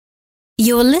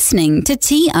You're listening to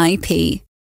TIP.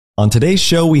 On today's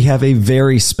show, we have a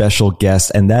very special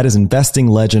guest, and that is investing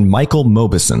legend Michael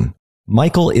Mauboussin.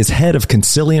 Michael is head of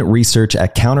consilient research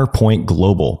at Counterpoint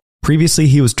Global. Previously,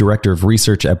 he was director of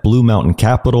research at Blue Mountain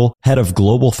Capital, head of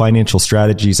global financial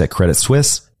strategies at Credit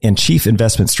Suisse, and chief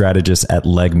investment strategist at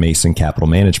Legg Mason Capital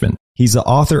Management. He's the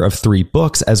author of 3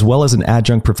 books, as well as an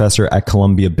adjunct professor at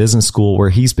Columbia Business School,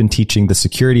 where he's been teaching the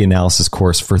security analysis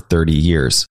course for 30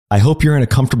 years. I hope you're in a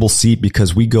comfortable seat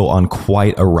because we go on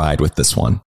quite a ride with this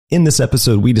one. In this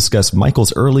episode, we discuss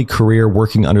Michael's early career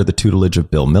working under the tutelage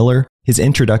of Bill Miller, his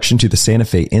introduction to the Santa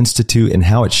Fe Institute and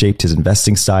how it shaped his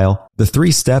investing style, the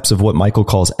 3 steps of what Michael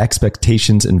calls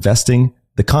expectations investing,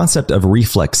 the concept of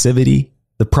reflexivity,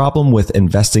 the problem with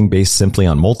investing based simply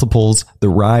on multiples, the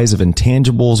rise of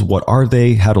intangibles, what are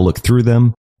they, how to look through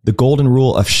them, the golden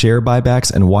rule of share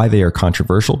buybacks and why they are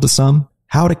controversial to some,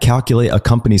 how to calculate a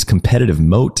company's competitive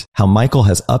moat, how Michael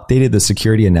has updated the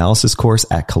security analysis course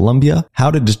at Columbia,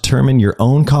 how to determine your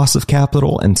own cost of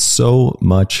capital, and so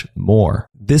much more.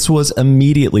 This was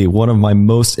immediately one of my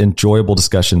most enjoyable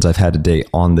discussions I've had to date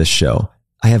on this show.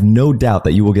 I have no doubt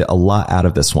that you will get a lot out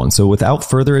of this one. So without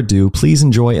further ado, please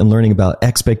enjoy in learning about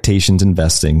expectations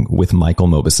investing with Michael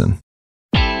Mauboussin.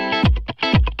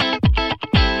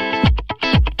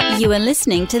 You are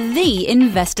listening to The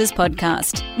Investors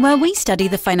Podcast, where we study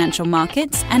the financial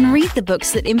markets and read the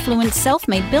books that influence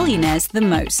self-made billionaires the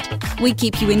most. We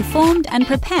keep you informed and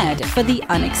prepared for the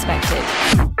unexpected.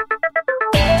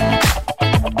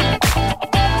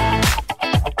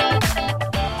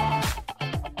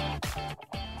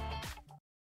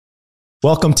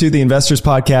 Welcome to the Investors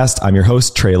Podcast. I'm your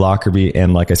host, Trey Lockerbie.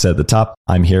 And like I said at the top,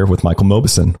 I'm here with Michael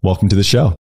Mauboussin. Welcome to the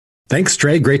show. Thanks,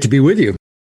 Trey. Great to be with you.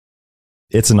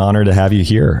 It's an honor to have you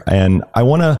here. And I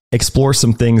want to explore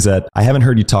some things that I haven't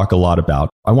heard you talk a lot about.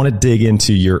 I want to dig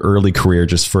into your early career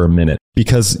just for a minute,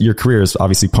 because your career is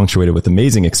obviously punctuated with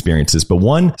amazing experiences. But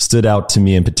one stood out to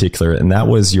me in particular, and that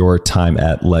was your time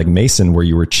at Legg Mason, where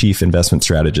you were chief investment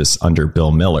strategist under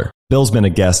Bill Miller. Bill's been a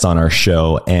guest on our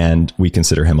show, and we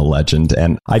consider him a legend.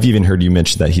 And I've even heard you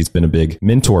mention that he's been a big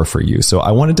mentor for you. So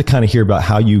I wanted to kind of hear about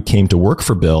how you came to work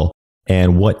for Bill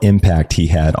and what impact he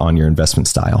had on your investment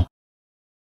style.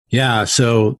 Yeah.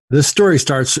 So this story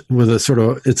starts with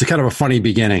it's a kind of a funny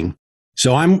beginning.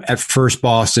 So I'm at First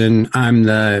Boston. I'm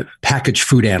the packaged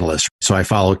food analyst. So I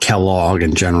follow Kellogg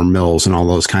and General Mills and all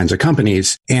those kinds of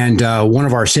companies. And one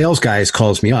of our sales guys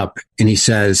calls me up and he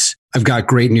says, "I've got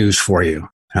great news for you."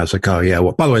 And I was like, "Oh yeah.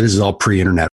 Well, by the way, this is all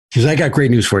pre-internet." He says, "I got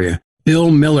great news for you.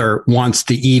 Bill Miller wants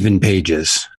the even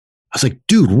pages." I was like,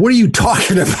 "Dude, what are you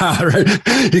talking about?" Right?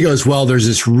 He goes, "Well, there's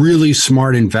this really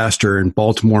smart investor in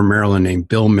Baltimore, Maryland named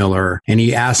Bill Miller. And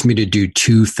he asked me to do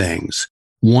 2 things.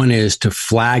 One is to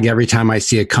flag every time I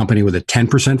see a company with a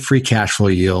 10% free cash flow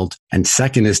yield. And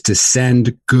second is to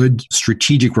send good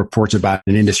strategic reports about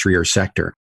an industry or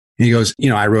sector." And he goes,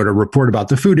 "I wrote a report about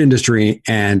the food industry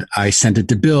and I sent it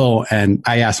to Bill and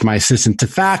I asked my assistant to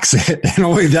fax it and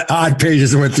only the odd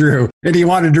pages went through and he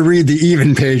wanted to read the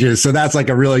even pages. So that's like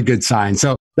a really good sign."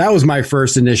 So that was my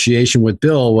first initiation with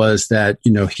Bill, was that,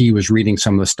 he was reading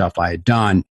some of the stuff I had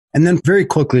done. And then very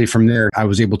quickly from there, I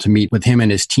was able to meet with him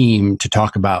and his team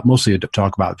mostly to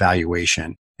talk about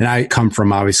valuation. And I come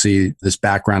from obviously this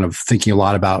background of thinking a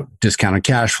lot about discounted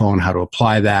cash flow and how to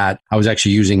apply that. I was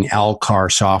actually using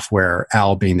Alcar software,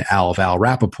 Al being the Al of Al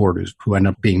Rappaport, who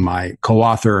ended up being my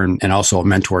co-author and also a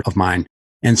mentor of mine.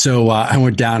 And so I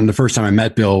went down, and the first time I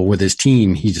met Bill with his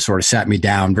team, he just sort of sat me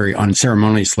down very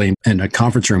unceremoniously in a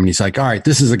conference room. And he's like, "All right,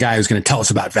 this is the guy who's going to tell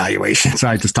us about valuation." So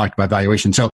I just talked about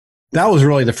valuation. So that was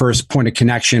really the first point of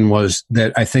connection, was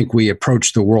that I think we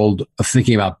approached the world of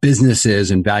thinking about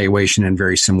businesses and valuation in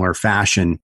very similar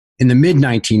fashion. In the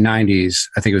mid-1990s,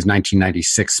 I think it was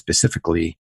 1996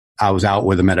 specifically, I was out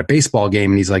with him at a baseball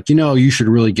game and he's like, "You should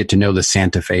really get to know the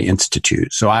Santa Fe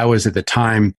Institute." So I was at the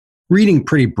time reading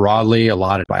pretty broadly, a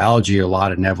lot of biology, a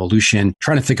lot in evolution,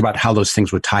 trying to think about how those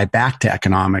things would tie back to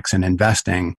economics and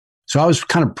investing. So I was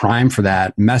kind of primed for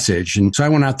that message. And so I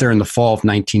went out there in the fall of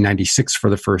 1996 for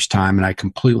the first time, and I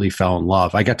completely fell in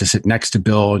love. I got to sit next to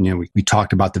Bill, and we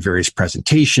talked about the various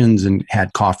presentations and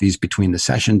had coffees between the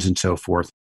sessions and so forth.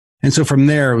 And so from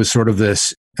there, it was sort of a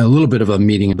little bit of a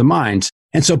meeting of the minds.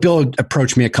 And so Bill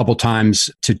approached me a couple times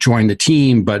to join the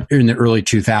team, but in the early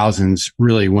 2000s,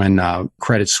 really when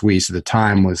Credit Suisse at the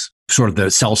time was sort of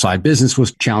the sell side business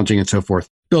was challenging and so forth,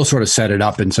 Bill sort of set it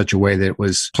up in such a way that it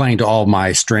was playing to all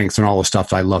my strengths and all the stuff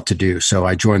that I love to do. So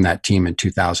I joined that team in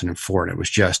 2004, and it was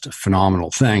just a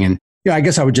phenomenal thing. And I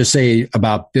guess I would just say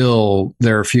about Bill,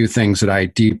 there are a few things that I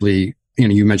deeply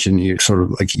you mentioned you sort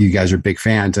of like you guys are big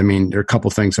fans. I mean, there are a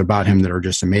couple things about him that are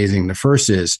just amazing. The first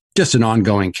is just an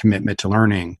ongoing commitment to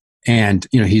learning. And,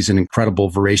 he's an incredible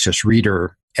voracious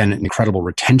reader and an incredible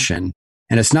retention.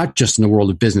 And it's not just in the world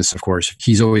of business, of course.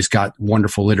 He's always got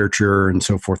wonderful literature and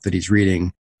so forth that he's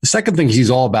reading. The second thing, he's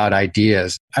all about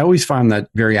ideas. I always find that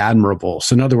very admirable.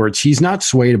 So in other words, he's not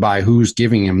swayed by who's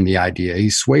giving him the idea.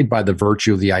 He's swayed by the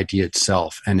virtue of the idea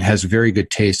itself and has very good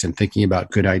taste in thinking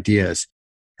about good ideas.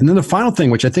 And then the final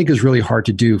thing, which I think is really hard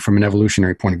to do from an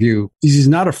evolutionary point of view, is he's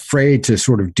not afraid to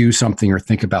sort of do something or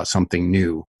think about something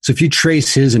new. So if you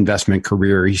trace his investment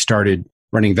career, he started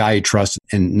running Value Trust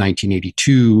in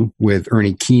 1982 with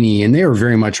Ernie Keeney, and they were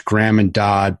very much Graham and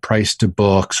Dodd, price to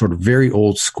book, sort of very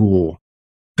old school.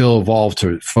 Bill evolved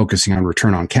to focusing on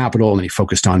return on capital, and he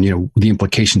focused on, the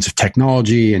implications of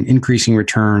technology and increasing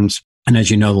returns. And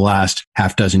as you know, the last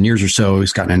half dozen years or so,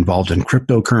 he's gotten involved in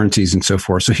cryptocurrencies and so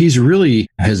forth. So he's really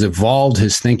has evolved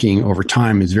his thinking over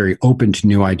time, is very open to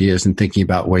new ideas and thinking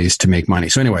about ways to make money.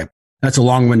 So anyway, that's a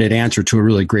long-winded answer to a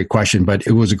really great question, but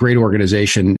it was a great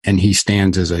organization, and he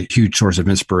stands as a huge source of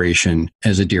inspiration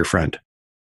as a dear friend.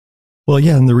 Well,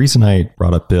 yeah. And the reason I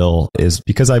brought up Bill is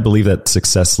because I believe that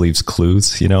success leaves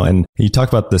clues, and you talk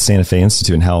about the Santa Fe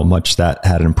Institute and how much that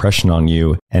had an impression on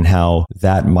you and how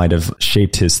that might have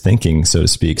shaped his thinking, so to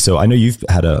speak. So I know you've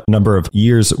had a number of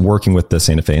years working with the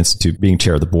Santa Fe Institute, being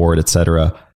chair of the board, et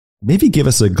cetera. Maybe give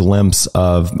us a glimpse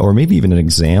of, or maybe even an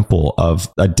example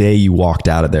of a day you walked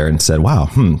out of there and said, wow,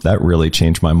 that really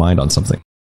changed my mind on something.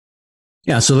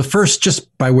 Yeah. So the first,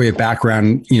 just by way of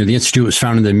background, the Institute was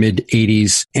founded in the mid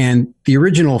 80s, and the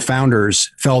original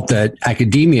founders felt that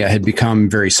academia had become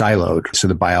very siloed. So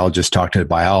the biologists talked to the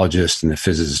biologists and the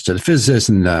physicists to the physicists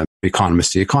and the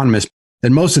economists to the economists. That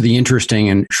most of the interesting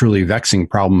and truly vexing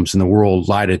problems in the world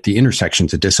lied at the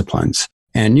intersections of disciplines.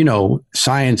 And,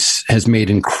 science has made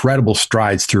incredible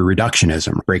strides through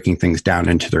reductionism, breaking things down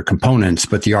into their components.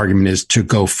 But the argument is to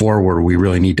go forward, we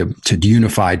really need to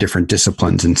unify different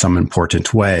disciplines in some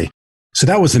important way. So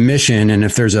that was the mission. And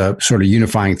if there's a sort of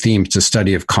unifying theme, it's a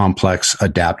study of complex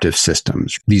adaptive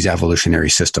systems, these evolutionary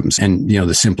systems. And,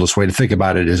 the simplest way to think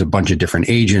about it is a bunch of different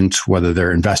agents, whether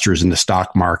they're investors in the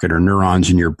stock market or neurons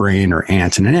in your brain or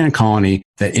ants in an ant colony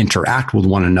that interact with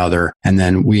one another. And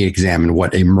then we examine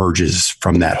what emerges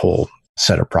from that whole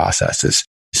set of processes.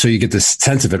 So you get this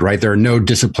sense of it, right? There are no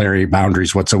disciplinary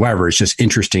boundaries whatsoever. It's just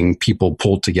interesting people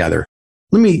pulled together.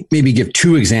 Let me maybe give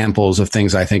two examples of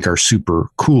things I think are super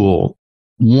cool.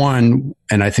 One,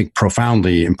 and I think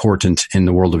profoundly important in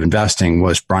the world of investing,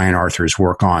 was Brian Arthur's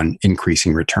work on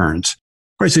increasing returns.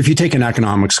 Right, so if you take an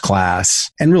economics class,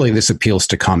 and really this appeals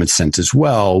to common sense as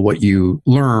well, what you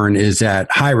learn is that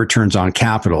high returns on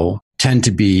capital tend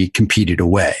to be competed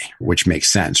away, which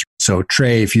makes sense. So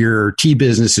Trey, if your tea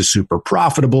business is super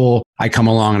profitable, I come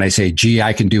along and I say, gee,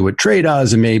 I can do what Trey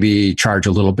does and maybe charge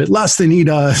a little bit less than he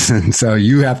does. And so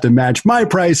you have to match my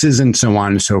prices and so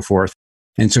on and so forth.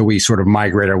 And so we sort of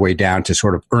migrate our way down to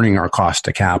sort of earning our cost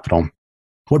to capital.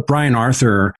 What Brian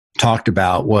Arthur talked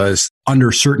about was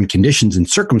under certain conditions and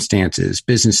circumstances,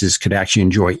 businesses could actually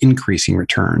enjoy increasing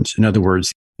returns. In other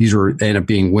words, these end up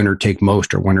being winner take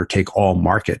most or winner take all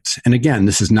markets. And again,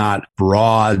 this is not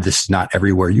broad. This is not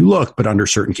everywhere you look, but under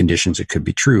certain conditions, it could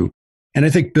be true. And I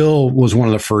think Bill was one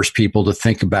of the first people to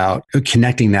think about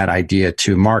connecting that idea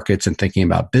to markets and thinking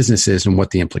about businesses and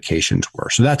what the implications were.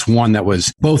 So that's one that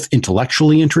was both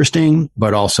intellectually interesting,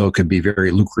 but also could be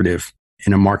very lucrative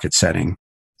in a market setting.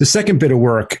 The second bit of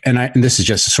work, and this is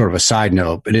just a sort of a side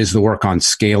note, but is the work on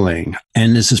scaling.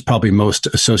 And this is probably most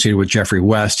associated with Jeffrey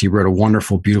West. He wrote a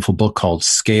wonderful, beautiful book called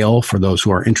Scale for those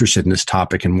who are interested in this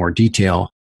topic in more detail.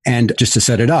 And just to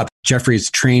set it up, Jeffrey is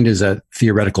trained as a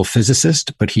theoretical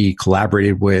physicist, but he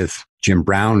collaborated with Jim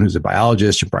Brown, who's a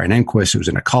biologist, and Brian Enquist, who's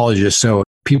an ecologist. So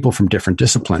people from different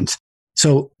disciplines.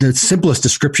 So the simplest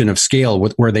description of scale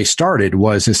where they started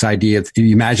was this idea of,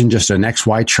 you imagine just an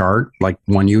XY chart, like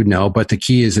one you would know, but the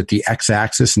key is that the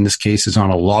x-axis in this case is on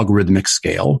a logarithmic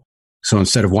scale. So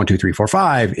instead of 1, 2, 3, 4,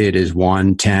 5, it is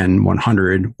 1, 10,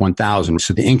 100, 1000.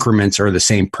 So the increments are the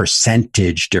same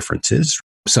percentage differences.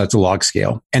 So that's a log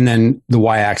scale. And then the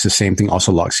y-axis, same thing,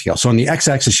 also log scale. So on the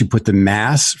x-axis, you put the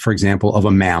mass, for example, of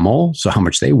a mammal, so how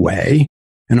much they weigh.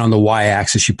 And on the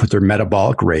y-axis, you put their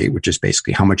metabolic rate, which is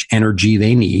basically how much energy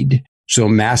they need. So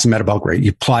mass and metabolic rate,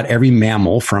 you plot every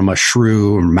mammal from a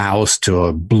shrew or mouse to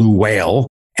a blue whale,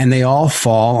 and they all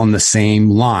fall on the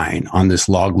same line on this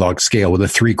log scale with a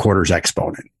 3/4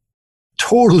 exponent.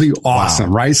 Totally awesome,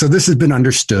 wow. Right? So this has been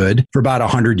understood for about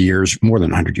 100 years, more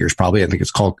than 100 years probably. I think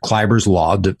it's called Kleiber's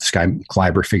Law. This guy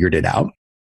Kleiber figured it out.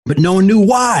 But no one knew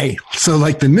why. So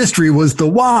like the mystery was the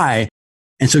why.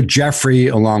 And so Jeffrey,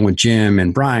 along with Jim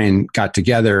and Brian, got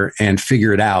together and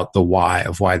figured out the why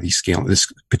of why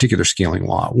this particular scaling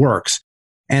law works.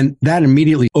 And that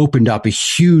immediately opened up a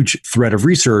huge thread of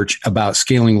research about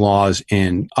scaling laws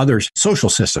in other social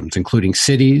systems, including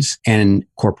cities and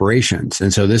corporations.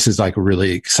 And so this is like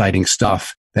really exciting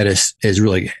stuff that is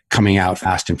really coming out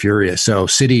fast and furious. So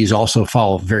cities also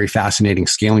follow very fascinating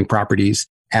scaling properties,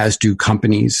 as do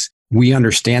companies. We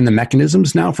understand the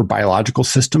mechanisms now for biological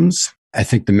systems. I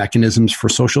think the mechanisms for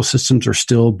social systems are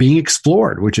still being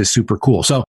explored, which is super cool.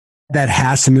 So that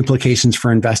has some implications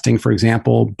for investing, for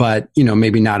example, but,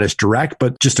 maybe not as direct,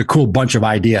 but just a cool bunch of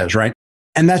ideas, right?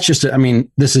 And that's just,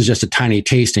 this is just a tiny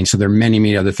tasting. So there are many,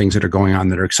 many other things that are going on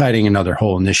that are exciting. Another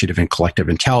whole initiative in collective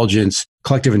intelligence.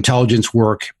 Collective intelligence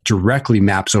work directly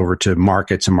maps over to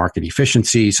markets and market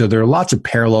efficiency. So there are lots of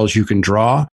parallels you can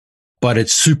draw, but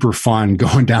it's super fun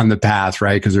going down the path,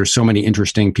 right? Because there's so many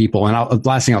interesting people. And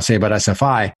last thing I'll say about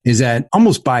SFI is that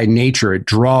almost by nature, it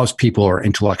draws people who are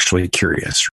intellectually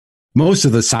curious. Most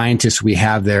of the scientists we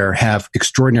have there have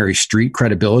extraordinary street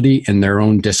credibility in their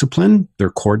own discipline, their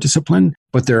core discipline,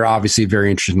 but they're obviously very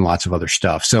interested in lots of other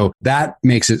stuff. So that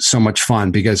makes it so much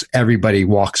fun because everybody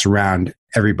walks around,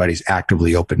 everybody's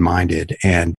actively open-minded,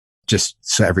 and just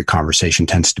so every conversation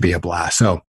tends to be a blast.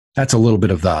 So that's a little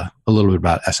bit about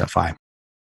SFI.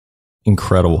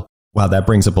 Incredible. Wow, that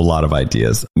brings up a lot of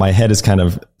ideas. My head is kind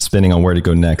of spinning on where to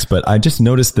go next, but I just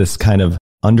noticed this kind of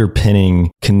underpinning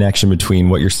connection between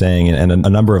what you're saying and a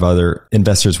number of other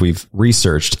investors we've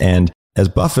researched. And as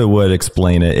Buffett would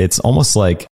explain it, it's almost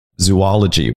like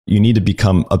zoology. You need to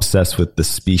become obsessed with the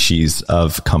species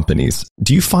of companies.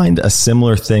 Do you find a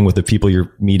similar thing with the people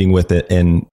you're meeting with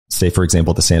in, say, for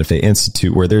example, the Santa Fe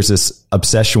Institute, where there's this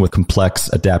obsession with complex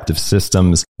adaptive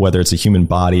systems, whether it's a human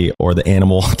body or the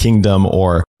animal kingdom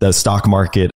or the stock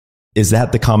market? Is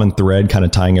that the common thread kind of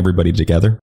tying everybody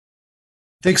together?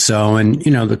 I think so. And,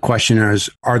 the question is,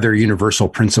 are there universal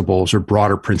principles or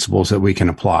broader principles that we can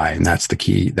apply? And that's the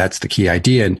key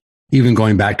idea. And even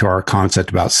going back to our concept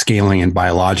about scaling in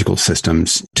biological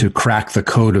systems, to crack the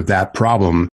code of that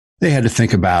problem, they had to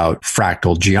think about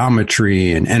fractal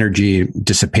geometry and energy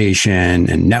dissipation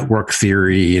and network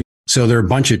theory. So there are a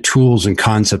bunch of tools and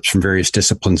concepts from various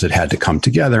disciplines that had to come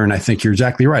together. And I think you're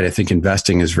exactly right. I think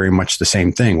investing is very much the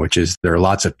same thing, which is there are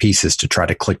lots of pieces to try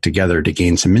to click together to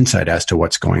gain some insight as to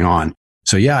what's going on.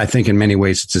 So yeah, I think in many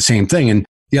ways it's the same thing. And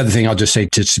the other thing I'll just say,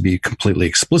 just to be completely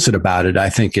explicit about it, I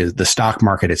think is the stock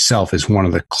market itself is one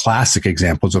of the classic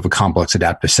examples of a complex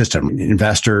adaptive system.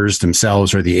 Investors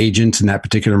themselves are the agents in that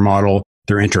particular model.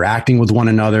 They're interacting with one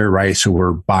another, right? So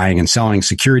we're buying and selling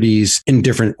securities in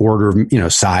different order,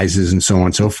 sizes and so on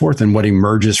and so forth. And what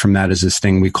emerges from that is this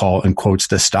thing we call, in quotes,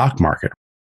 the stock market.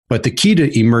 But the key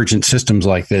to emergent systems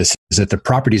like this is that the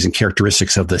properties and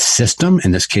characteristics of the system,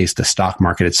 in this case, the stock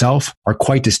market itself, are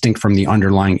quite distinct from the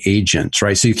underlying agents,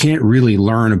 right? So you can't really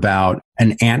learn about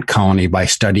an ant colony by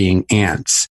studying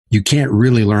ants. You can't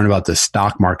really learn about the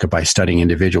stock market by studying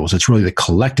individuals. It's really the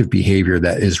collective behavior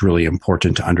that is really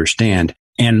important to understand.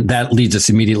 And that leads us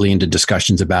immediately into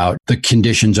discussions about the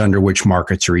conditions under which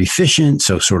markets are efficient.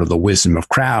 So sort of the wisdom of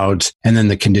crowds, and then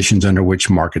the conditions under which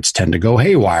markets tend to go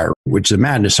haywire, which is the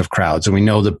madness of crowds. And we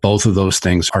know that both of those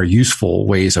things are useful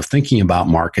ways of thinking about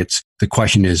markets. The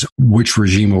question is, which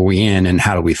regime are we in and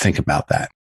how do we think about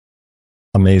that?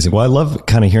 Amazing. Well, I love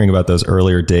kind of hearing about those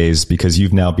earlier days because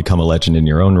you've now become a legend in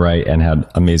your own right and had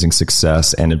amazing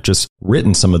success and have just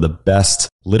written some of the best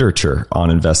literature on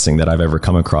investing that I've ever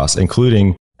come across,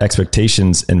 including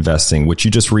Expectations Investing, which you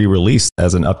just re-released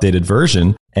as an updated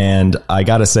version. And I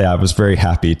got to say, I was very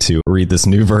happy to read this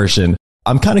new version.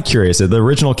 I'm kind of curious. The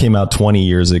original came out 20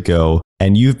 years ago,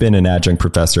 and you've been an adjunct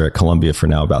professor at Columbia for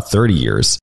now about 30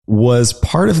 years. Was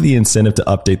part of the incentive to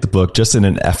update the book just in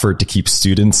an effort to keep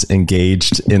students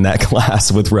engaged in that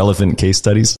class with relevant case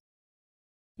studies?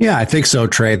 Yeah, I think so,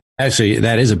 Trey. Actually,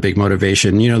 that is a big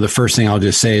motivation. The first thing I'll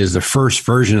just say is the first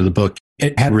version of the book,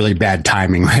 it had really bad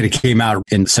timing, right? It came out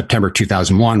in September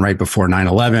 2001, right before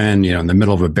 9/11, in the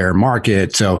middle of a bear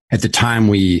market. So at the time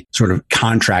we sort of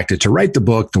contracted to write the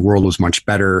book, the world was much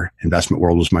better, investment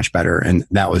world was much better, and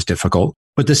that was difficult.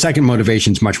 But the second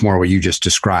motivation is much more what you just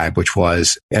described, which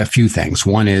was a few things.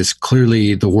 One is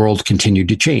clearly the world continued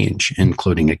to change,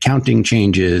 including accounting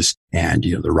changes and,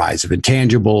 the rise of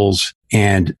intangibles.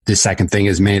 And the second thing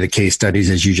is many of the case studies,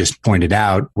 as you just pointed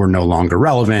out, were no longer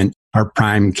relevant. Our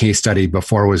prime case study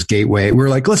before was Gateway. We were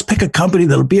like, let's pick a company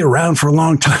that'll be around for a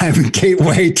long time.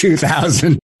 Gateway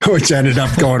 2000. Which ended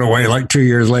up going away like 2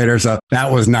 years later. So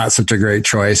that was not such a great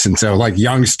choice. And so like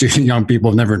young people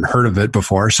have never heard of it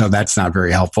before. So that's not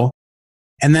very helpful.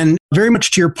 And then very much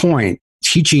to your point,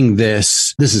 teaching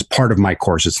this is part of my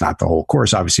course. It's not the whole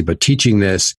course, obviously, but teaching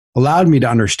this allowed me to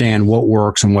understand what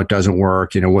works and what doesn't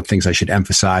work, what things I should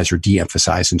emphasize or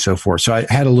de-emphasize and so forth. So I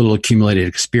had a little accumulated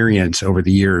experience over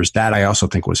the years that I also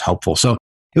think was helpful. So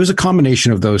it was a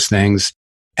combination of those things.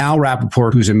 Al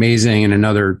Rappaport, who's amazing and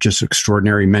another just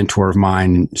extraordinary mentor of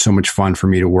mine, and so much fun for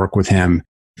me to work with him.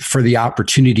 For the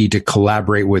opportunity to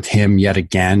collaborate with him yet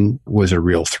again was a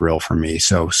real thrill for me.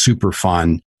 So super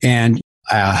fun. And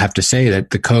I have to say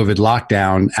that the COVID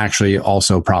lockdown actually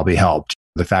also probably helped.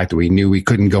 The fact that we knew we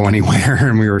couldn't go anywhere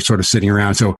and we were sort of sitting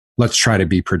around. So let's try to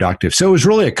be productive. So it was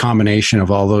really a combination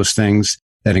of all those things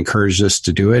that encouraged us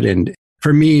to do it. And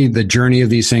for me, the journey of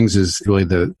these things is really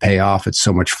the payoff. It's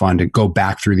so much fun to go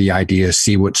back through the ideas,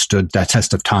 see what stood that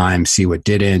test of time, see what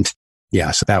didn't.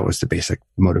 Yeah, so that was the basic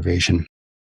motivation.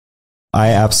 I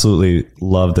absolutely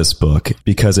love this book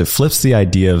because it flips the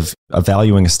idea of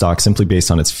valuing a stock simply based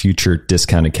on its future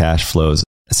discounted cash flows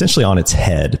essentially on its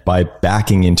head by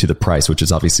backing into the price, which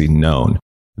is obviously known.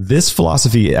 This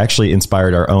philosophy actually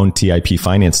inspired our own TIP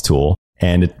finance tool,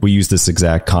 and we use this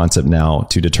exact concept now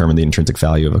to determine the intrinsic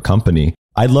value of a company.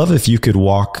 I'd love if you could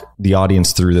walk the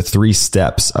audience through the 3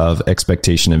 steps of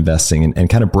expectation investing and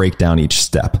kind of break down each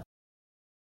step.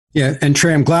 Yeah. And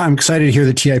Trey, I'm excited to hear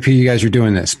the TIP you guys are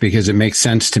doing this because it makes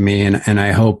sense to me. And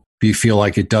I hope you feel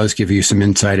like it does give you some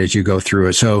insight as you go through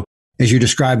it. So as you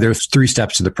described, there's 3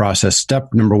 steps to the process.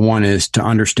 Step number 1 is to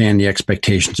understand the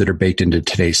expectations that are baked into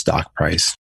today's stock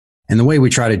price. And the way we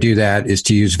try to do that is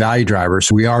to use value drivers.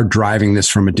 So we are driving this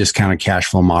from a discounted cash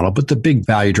flow model, but the big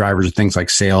value drivers are things like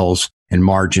sales and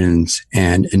margins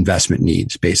and investment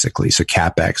needs, basically. So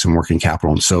CapEx and working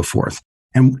capital and so forth.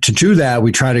 And to do that,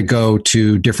 we try to go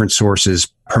to different sources,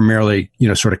 primarily,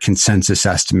 sort of consensus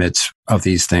estimates of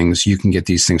these things. You can get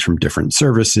these things from different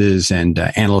services and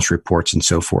analyst reports and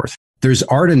so forth. There's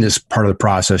art in this part of the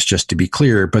process, just to be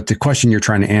clear, but the question you're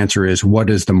trying to answer is, what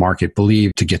does the market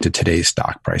believe to get to today's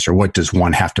stock price? Or what does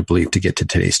one have to believe to get to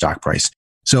today's stock price?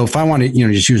 So if I want to,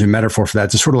 just use a metaphor for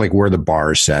that, it's sort of like where the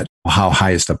bar is set. How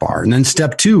high is the bar? And then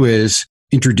step 2 is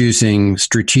introducing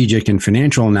strategic and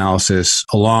financial analysis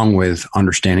along with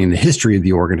understanding the history of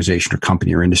the organization or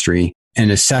company or industry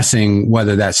and assessing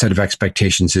whether that set of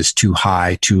expectations is too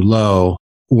high, too low,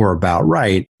 or about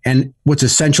right. And what's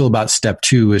essential about step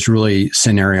 2 is really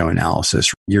scenario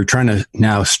analysis. You're trying to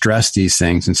now stress these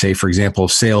things and say, for example,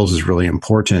 if sales is really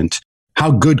important,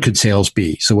 how good could sales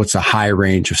be? So what's the high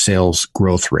range of sales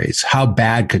growth rates? How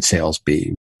bad could sales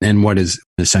be? And what is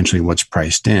essentially what's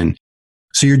priced in?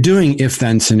 So you're doing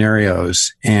if-then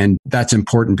scenarios, and that's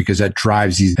important because that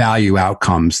drives these value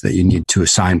outcomes that you need to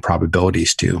assign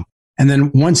probabilities to. And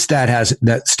then once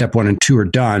that step 1 and 2 are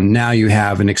done, now you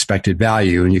have an expected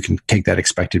value, and you can take that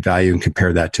expected value and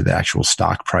compare that to the actual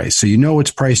stock price. So you know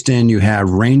what's priced in, you have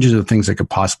ranges of things that could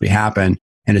possibly happen,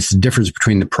 and it's the difference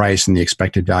between the price and the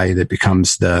expected value that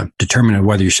becomes the determinant of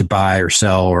whether you should buy or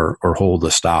sell or hold the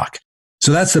stock.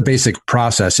 So that's the basic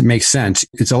process. It makes sense.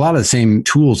 It's a lot of the same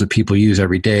tools that people use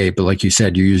every day, but like you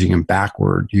said, you're using them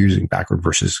backward. You're using backward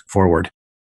versus forward.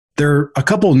 There are a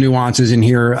couple of nuances in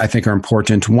here I think are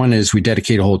important. One is we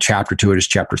dedicate a whole chapter to it. It's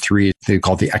chapter 3. They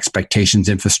call it the expectations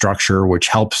infrastructure, which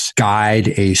helps guide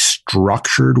a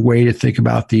structured way to think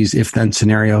about these if-then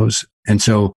scenarios. And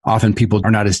so often people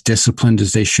are not as disciplined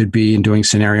as they should be in doing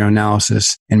scenario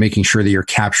analysis and making sure that you're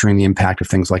capturing the impact of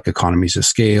things like economies of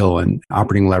scale and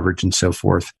operating leverage and so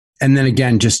forth. And then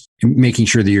again, just making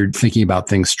sure that you're thinking about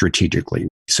things strategically.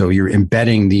 So you're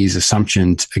embedding these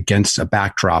assumptions against a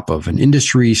backdrop of an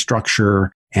industry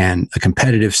structure and a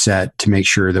competitive set to make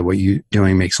sure that what you're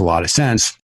doing makes a lot of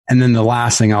sense. And then the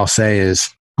last thing I'll say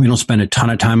is we don't spend a ton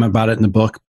of time about it in the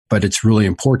book, but it's really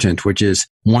important, which is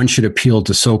one should appeal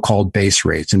to so-called base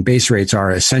rates. And base rates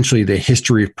are essentially the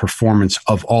history of performance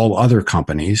of all other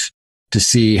companies to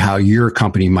see how your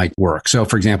company might work. So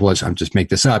for example, I'm just make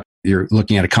this up. You're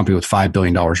looking at a company with $5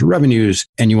 billion of revenues,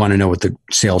 and you want to know what the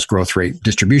sales growth rate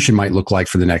distribution might look like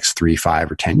for the next 3,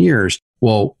 5, or 10 years.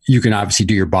 Well, you can obviously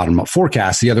do your bottom-up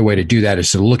forecast. The other way to do that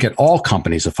is to look at all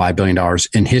companies of $5 billion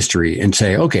in history and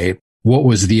say, okay, what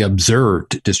was the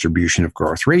observed distribution of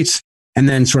growth rates? And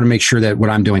then sort of make sure that what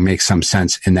I'm doing makes some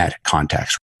sense in that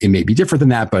context. It may be different than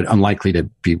that, but unlikely to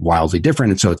be wildly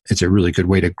different. And so it's a really good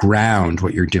way to ground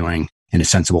what you're doing in a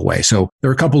sensible way. So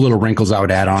there are a couple little wrinkles I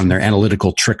would add on. They're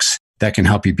analytical tricks that can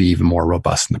help you be even more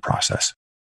robust in the process.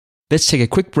 Let's take a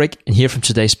quick break and hear from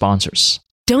today's sponsors.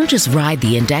 Don't just ride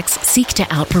the index, seek to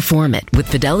outperform it with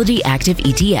Fidelity Active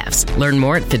ETFs. Learn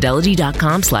more at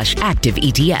fidelity.com/active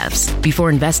ETFs. Before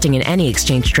investing in any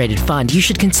exchange-traded fund, you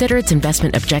should consider its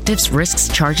investment objectives, risks,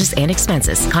 charges, and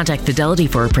expenses. Contact Fidelity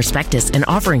for a prospectus, an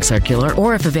offering circular,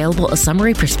 or if available, a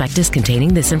summary prospectus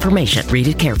containing this information. Read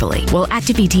it carefully. While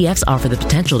active ETFs offer the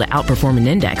potential to outperform an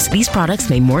index, these products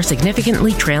may more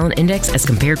significantly trail an index as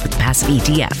compared with passive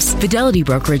ETFs. Fidelity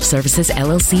Brokerage Services,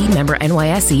 LLC, member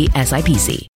NYSE,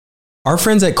 SIPC. Our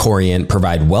friends at Corient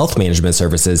provide wealth management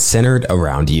services centered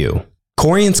around you.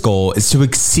 Corient's goal is to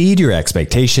exceed your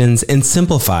expectations and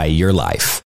simplify your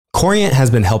life. Corient has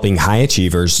been helping high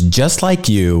achievers just like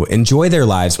you enjoy their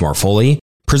lives more fully,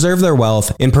 preserve their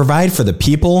wealth, and provide for the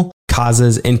people,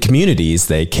 causes, and communities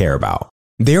they care about.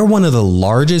 They're one of the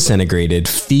largest integrated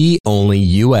fee-only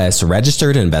U.S.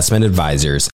 registered investment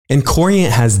advisors, and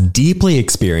Corient has deeply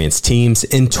experienced teams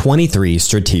in 23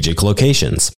 strategic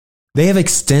locations. They have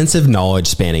extensive knowledge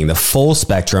spanning the full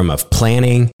spectrum of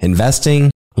planning,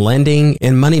 investing, lending,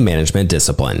 and money management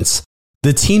disciplines.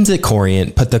 The teams at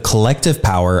Corient put the collective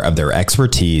power of their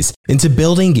expertise into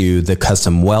building you the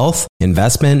custom wealth,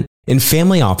 investment, and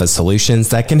family office solutions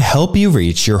that can help you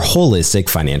reach your holistic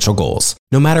financial goals,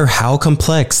 no matter how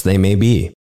complex they may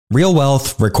be. Real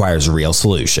wealth requires real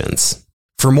solutions.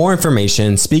 For more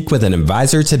information, speak with an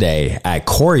advisor today at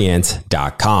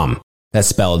Corient.com. That's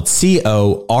spelled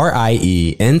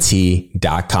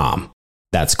Corient.com.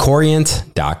 That's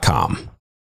Corient.com.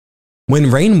 When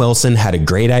Rainn Wilson had a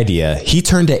great idea, he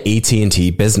turned to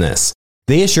AT&T Business.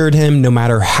 They assured him no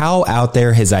matter how out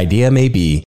there his idea may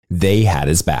be, they had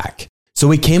his back. So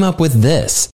he came up with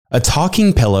this, a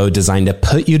talking pillow designed to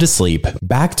put you to sleep,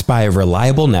 backed by a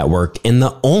reliable network and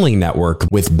the only network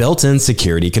with built-in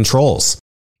security controls.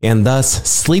 And thus,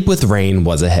 Sleep with Rainn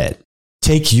was a hit.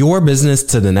 Take your business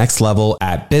to the next level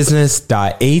at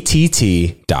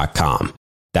business.att.com.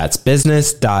 That's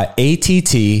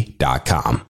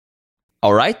business.att.com.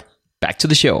 All right, back to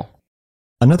the show.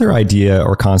 Another idea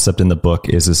or concept in the book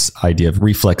is this idea of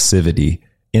reflexivity.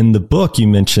 In the book, you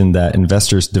mentioned that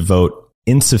investors devote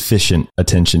insufficient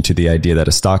attention to the idea that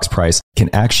a stock's price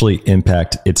can actually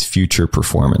impact its future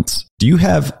performance. Do you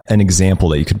have an example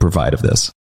that you could provide of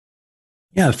this?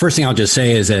 Yeah, the first thing I'll just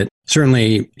say is that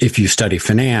certainly if you study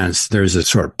finance, there's a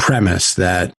sort of premise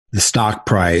that the stock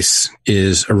price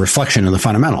is a reflection of the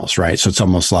fundamentals, right? So it's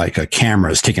almost like a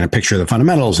camera is taking a picture of the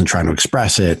fundamentals and trying to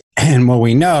express it. And what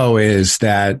we know is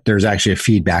that there's actually a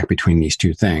feedback between these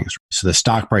two things. So the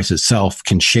stock price itself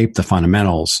can shape the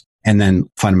fundamentals and then,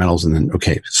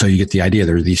 okay, so you get the idea.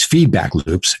 There are these feedback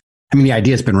loops. I mean, the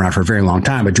idea has been around for a very long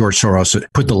time, but George Soros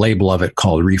put the label of it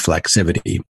called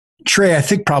reflexivity. Trey, I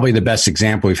think probably the best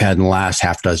example we've had in the last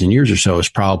half dozen years or so is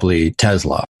probably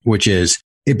Tesla, which is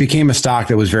it became a stock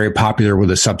that was very popular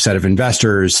with a subset of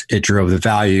investors. It drove the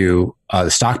value, the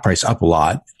stock price up a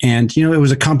lot. And, it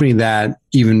was a company that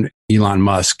even Elon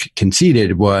Musk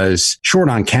conceded was short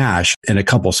on cash in a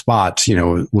couple spots,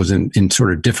 was in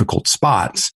sort of difficult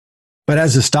spots. But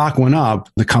as the stock went up,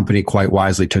 the company quite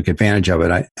wisely took advantage of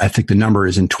it. I think the number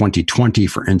is in 2020,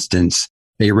 for instance,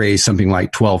 they raised something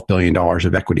like $12 billion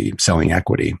of equity, selling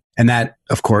equity. And that,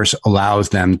 of course, allows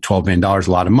them $12 billion,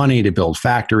 a lot of money to build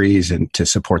factories and to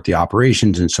support the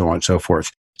operations and so on and so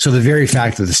forth. So the very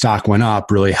fact that the stock went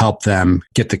up really helped them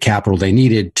get the capital they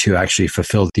needed to actually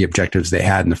fulfill the objectives they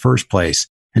had in the first place.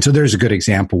 And so there's a good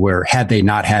example where had they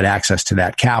not had access to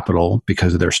that capital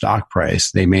because of their stock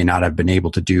price, they may not have been able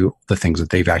to do the things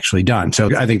that they've actually done.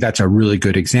 So I think that's a really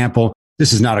good example.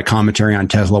 This is not a commentary on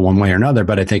Tesla one way or another,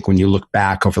 but I think when you look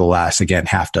back over the last, again,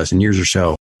 half dozen years or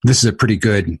so, this is a pretty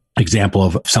good example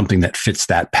of something that fits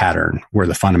that pattern where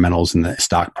the fundamentals and the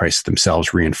stock price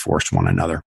themselves reinforce one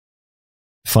another.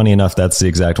 Funny enough, that's the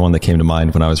exact one that came to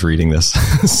mind when I was reading this.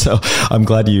 So I'm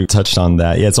glad you touched on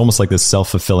that. Yeah, it's almost like this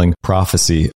self-fulfilling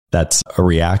prophecy that's a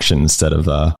reaction instead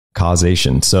of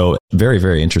causation. So very,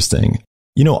 very interesting.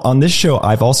 On this show,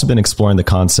 I've also been exploring the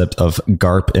concept of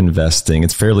GARP investing.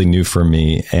 It's fairly new for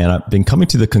me. And I've been coming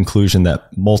to the conclusion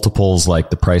that multiples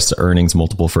like the price to earnings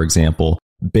multiple, for example,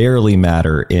 barely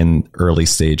matter in early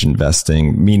stage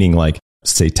investing, meaning like,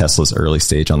 say, Tesla's early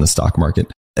stage on the stock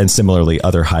market, and similarly,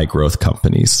 other high growth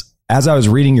companies. As I was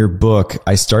reading your book,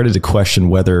 I started to question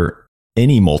whether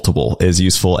any multiple is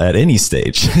useful at any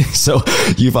stage. So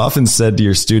you've often said to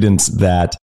your students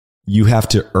that you have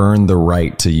to earn the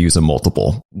right to use a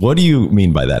multiple. What do you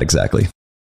mean by that exactly?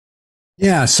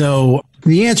 Yeah, so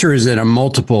the answer is that a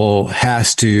multiple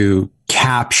has to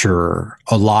capture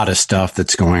a lot of stuff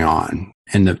that's going on.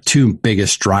 And the two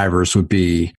biggest drivers would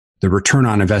be the return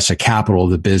on invested capital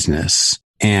of the business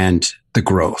and the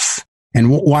growth. And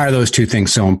why are those two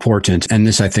things so important? And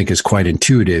this, I think, is quite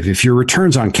intuitive. If your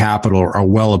returns on capital are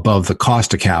well above the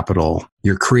cost of capital,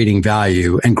 you're creating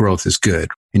value and growth is good.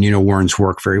 And you know Warren's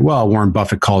work very well. Warren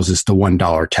Buffett calls this the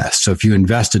 $1 test. So if you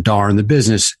invest $1 in the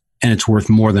business and it's worth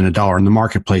more than $1 in the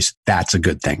marketplace, that's a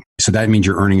good thing. So that means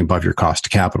you're earning above your cost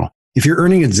of capital. If you're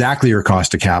earning exactly your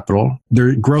cost of capital,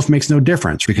 their growth makes no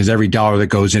difference because every dollar that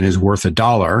goes in is worth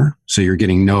 $1. So you're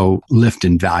getting no lift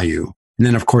in value. And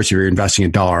then, of course, if you're investing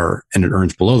 $1 and it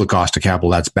earns below the cost of capital,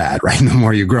 that's bad, right? The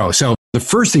more you grow. So the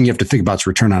first thing you have to think about is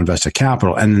return on invested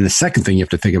capital. And then the second thing you have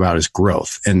to think about is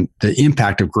growth. And the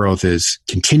impact of growth is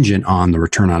contingent on the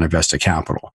return on invested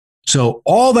capital. So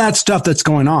all that stuff that's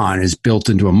going on is built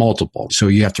into a multiple. So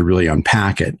you have to really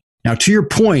unpack it. Now, to your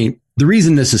point, the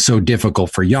reason this is so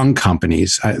difficult for young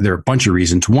companies, there are a bunch of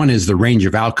reasons. One is the range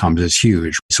of outcomes is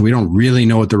huge. So we don't really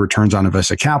know what the returns on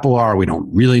invested capital are. We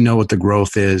don't really know what the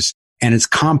growth is. And it's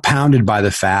compounded by the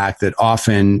fact that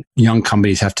often young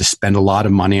companies have to spend a lot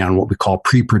of money on what we call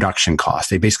pre-production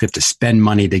costs. They basically have to spend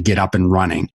money to get up and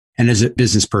running. And as a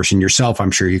business person yourself,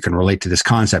 I'm sure you can relate to this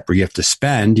concept where you have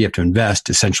to invest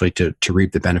essentially to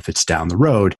reap the benefits down the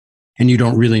road. And you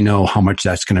don't really know how much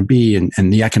that's going to be.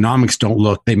 And the economics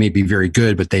they may be very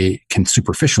good, but they can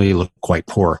superficially look quite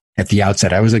poor at the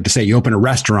outset. I always like to say you open a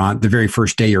restaurant, the very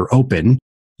first day you're open,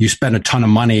 you spend a ton of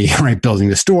money, right, building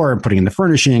the store and putting in the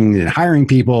furnishing and hiring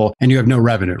people, and you have no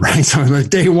revenue, right? So like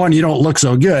day one, you don't look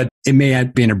so good. It may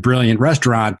be in a brilliant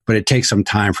restaurant, but it takes some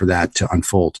time for that to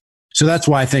unfold. So that's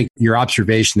why I think your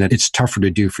observation that it's tougher to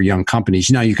do for young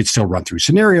companies. You could still run through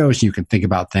scenarios, you can think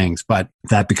about things, but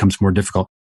that becomes more difficult.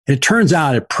 It turns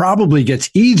out it probably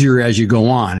gets easier as you go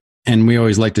on. And we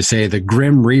always like to say the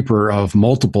grim reaper of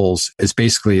multiples is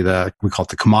basically we call it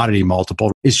the commodity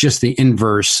multiple. It's just the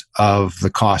inverse of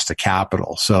the cost of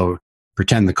capital. So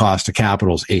pretend the cost of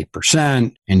capital is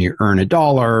 8% and you earn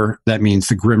 $1. That means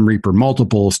the grim reaper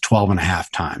multiple is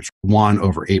 12.5 times. 1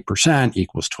 over 8%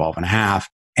 equals 12.5.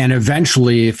 And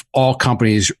eventually, if all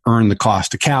companies earn the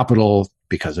cost of capital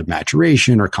because of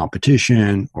maturation or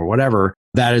competition or whatever,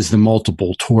 that is the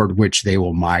multiple toward which they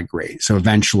will migrate. So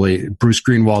eventually, Bruce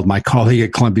Greenwald, my colleague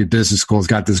at Columbia Business School, has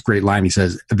got this great line. He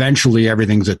says, eventually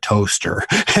everything's a toaster.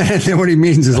 And then what he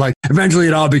means is eventually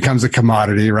it all becomes a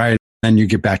commodity, right? Then you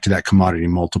get back to that commodity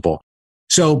multiple.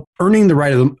 So earning the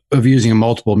right of using a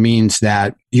multiple means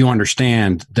that you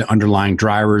understand the underlying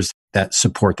drivers that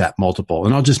support that multiple.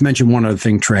 And I'll just mention one other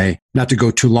thing, Trey, not to go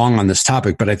too long on this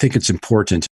topic, but I think it's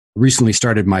important. Recently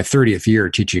started my 30th year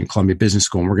teaching at Columbia Business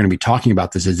School, and we're going to be talking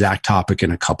about this exact topic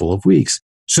in a couple of weeks.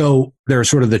 So there are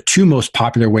sort of the two most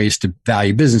popular ways to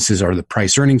value businesses are the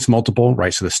price earnings multiple,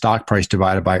 right? So the stock price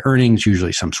divided by earnings,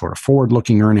 usually some sort of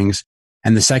forward-looking earnings.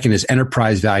 And the second is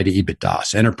enterprise value to EBITDA.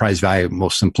 So enterprise value,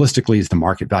 most simplistically, is the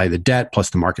market value of the debt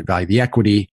plus the market value of the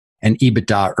equity. And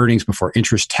EBITDA, earnings before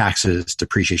interest, taxes,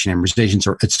 depreciation, amortization.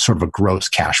 So it's sort of a gross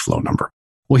cash flow number.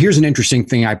 Well, here's an interesting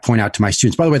thing I point out to my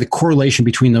students. By the way, the correlation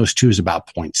between those two is about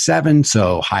 0.7.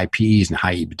 So high PEs and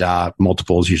high EBITDA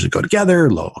multiples usually go together,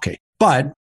 low. Okay.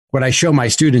 But what I show my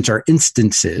students are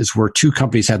instances where two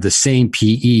companies have the same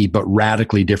PE, but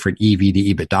radically different EV to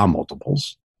EBITDA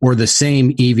multiples, or the same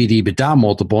EV to EBITDA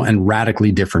multiple and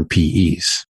radically different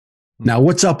PEs. Now,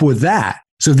 what's up with that?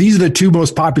 So these are the two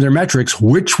most popular metrics.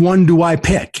 Which one do I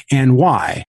pick and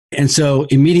why? And so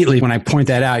immediately when I point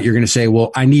that out, you're going to say,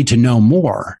 well, I need to know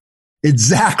more.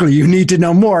 Exactly. You need to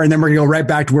know more. And then we're going to go right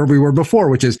back to where we were before,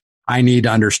 which is I need to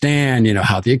understand,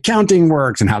 how the accounting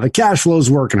works and how the cash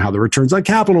flows work and how the returns on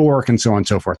capital work and so on and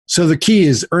so forth. So the key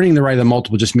is earning the right of the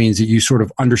multiple just means that you sort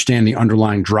of understand the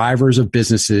underlying drivers of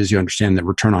businesses. You understand the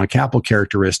return on capital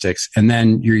characteristics, and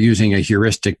then you're using a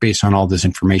heuristic based on all this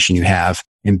information you have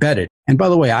embedded. And by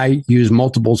the way, I use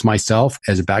multiples myself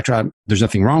as a backdrop. There's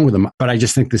nothing wrong with them, but I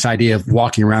just think this idea of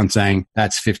walking around saying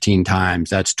that's 15 times,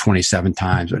 that's 27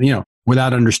 times,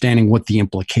 without understanding what the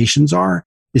implications are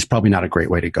is probably not a great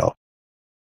way to go.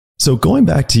 So going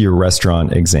back to your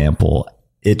restaurant example,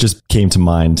 it just came to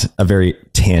mind a very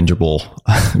tangible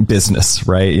business,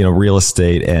 right? Real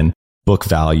estate and book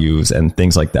values and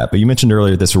things like that. But you mentioned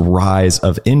earlier this rise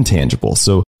of intangibles.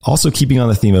 So also keeping on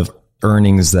the theme of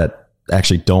earnings that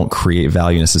actually don't create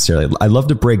value necessarily. I love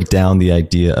to break down the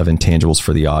idea of intangibles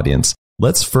for the audience.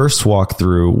 Let's first walk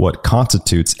through what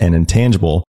constitutes an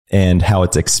intangible and how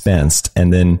it's expensed,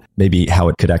 and then maybe how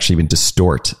it could actually even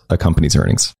distort a company's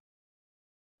earnings.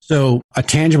 So a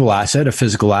tangible asset, a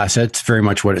physical asset, it's very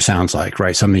much what it sounds like,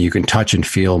 right? Something you can touch and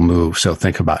feel, move. So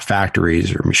think about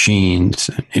factories or machines,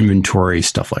 inventory,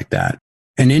 stuff like that.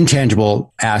 An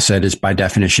intangible asset is by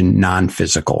definition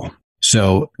non-physical.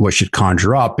 So what should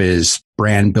conjure up is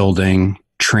brand building,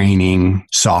 training,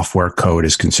 software code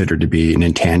is considered to be an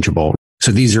intangible.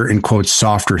 So these are, in quotes,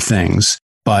 softer things,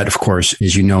 but of course,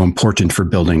 as you know, important for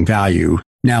building value.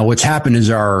 Now, what's happened is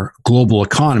our global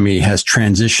economy has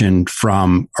transitioned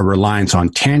from a reliance on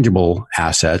tangible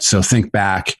assets. So think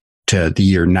back to the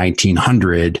year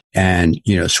 1900 and,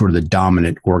 sort of the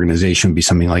dominant organization would be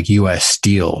something like US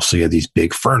Steel. So you have these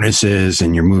big furnaces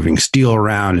and you're moving steel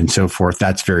around and so forth.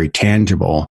 That's very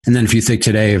tangible. And then if you think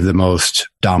today of the most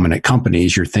dominant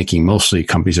companies, you're thinking mostly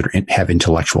companies that have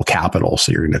intellectual capital.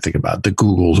 So you're going to think about the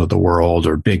Googles of the world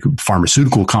or big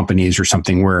pharmaceutical companies or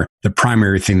something where the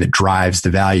primary thing that drives the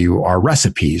value are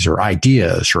recipes or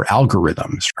ideas or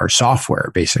algorithms or software,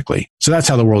 basically. So that's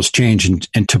how the world's changed.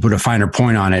 And to put a finer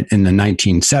point on it, in the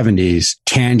 1970s,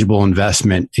 tangible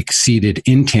investment exceeded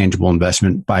intangible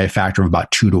investment by a factor of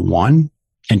about 2 to 1.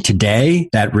 And today,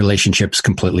 that relationship's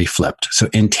completely flipped. So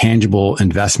intangible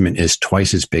investment is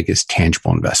twice as big as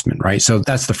tangible investment, right? So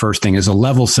that's the first thing is a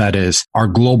level set is our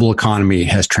global economy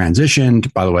has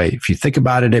transitioned. By the way, if you think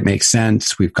about it, it makes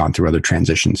sense. We've gone through other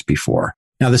transitions before.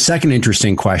 Now, the second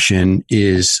interesting question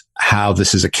is how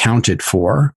this is accounted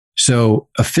for. So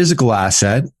a physical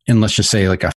asset, and let's just say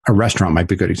like a restaurant might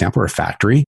be a good example or a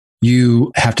factory,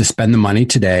 you have to spend the money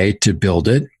today to build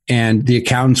it. And the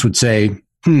accountants would say,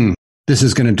 this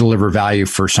is going to deliver value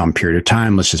for some period of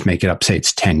time. Let's just make it up. Say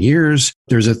it's 10 years.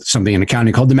 There's something in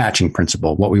accounting called the matching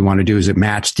principle. What we want to do is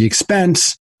match the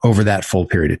expense over that full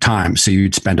period of time. So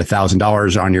you'd spend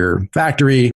 $1,000 on your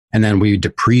factory, and then we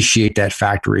depreciate that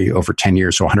factory over 10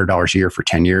 years. So $100 a year for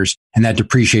 10 years. And that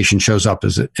depreciation shows up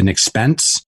as an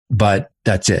expense, but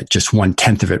that's it. Just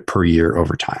 1/10 of it per year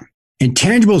over time.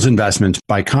 Intangibles investments,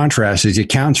 by contrast, is the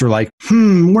accounts are like,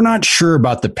 we're not sure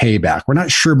about the payback. We're not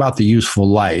sure about the useful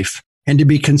life. And to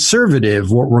be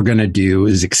conservative, what we're going to do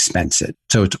is expense it.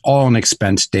 So it's all an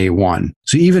expense day one.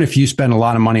 So even if you spend a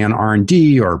lot of money on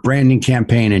R&D or a branding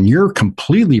campaign and you're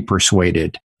completely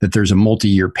persuaded that there's a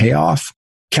multi-year payoff,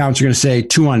 accounts are going to say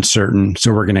too uncertain,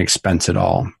 so we're going to expense it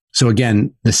all. So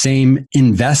again, the same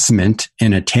investment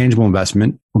in a tangible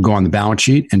investment will go on the balance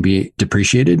sheet and be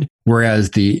depreciated,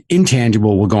 whereas the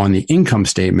intangible will go on the income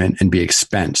statement and be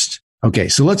expensed. Okay,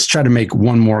 so let's try to make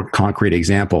one more concrete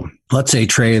example. Let's say,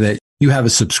 Trey, that you have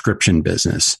a subscription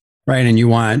business, right? And you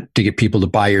want to get people to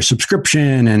buy your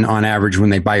subscription. And on average, when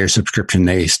they buy your subscription,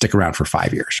 they stick around for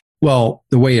 5 years. Well,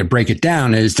 the way to break it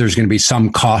down is there's going to be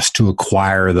some cost to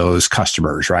acquire those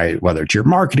customers, right? Whether it's your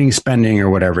marketing spending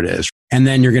or whatever it is. And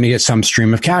then you're going to get some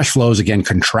stream of cash flows, again,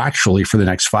 contractually for the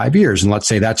next 5 years. And let's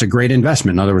say that's a great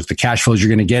investment. In other words, the cash flows you're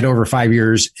going to get over 5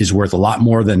 years is worth a lot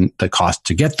more than the cost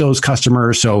to get those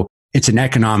customers. So it's an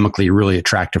economically really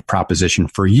attractive proposition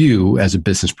for you as a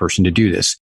business person to do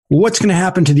this. Well, what's going to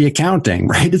happen to the accounting,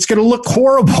 right? It's going to look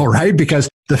horrible, right? Because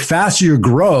the faster you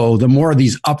grow, the more of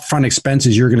these upfront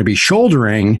expenses you're going to be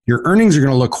shouldering, your earnings are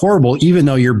going to look horrible, even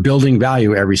though you're building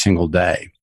value every single day.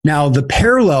 Now, the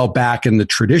parallel back in the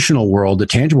traditional world, the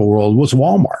tangible world, was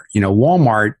Walmart.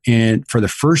 Walmart, for the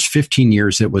first 15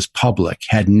 years it was public,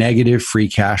 had negative free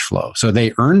cash flow. So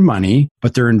they earned money,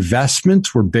 but their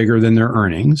investments were bigger than their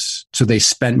earnings. So they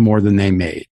spent more than they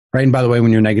made, right? And by the way,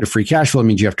 when you're negative free cash flow, it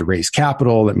means you have to raise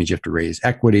capital. That means you have to raise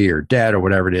equity or debt or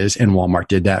whatever it is. And Walmart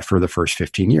did that for the first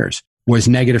 15 years. Was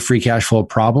negative free cash flow a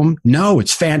problem? No,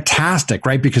 it's fantastic,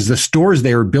 right? Because the stores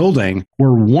they were building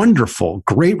were wonderful,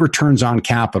 great returns on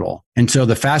capital. And so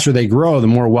the faster they grow, the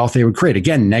more wealth they would create.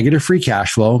 Again, negative free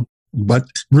cash flow, but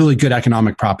really good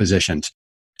economic propositions.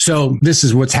 So this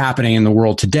is what's happening in the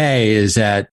world today is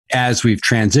that as we've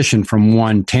transitioned from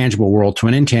one tangible world to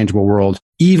an intangible world,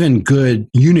 even good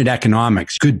unit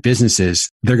economics, good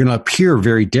businesses, they're going to appear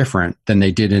very different than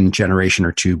they did in a generation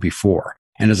or two before.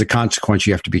 And as a consequence,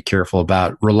 you have to be careful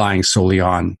about relying solely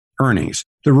on earnings.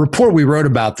 The report we wrote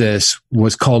about this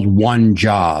was called One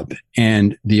Job.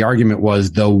 And the argument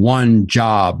was the one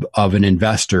job of an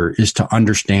investor is to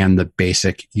understand the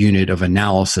basic unit of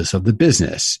analysis of the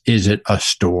business. Is it a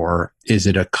store? Is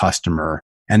it a customer?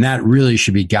 And that really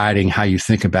should be guiding how you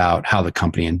think about how the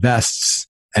company invests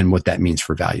and what that means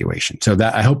for valuation. So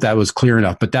that I hope that was clear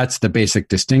enough, but that's the basic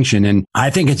distinction. And I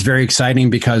think it's very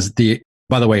exciting because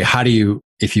by the way, how do you,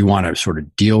 if you want to sort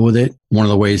of deal with it, one of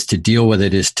the ways to deal with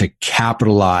it is to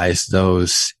capitalize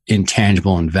those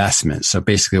intangible investments. So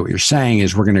basically what you're saying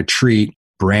is we're going to treat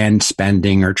brand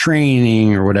spending or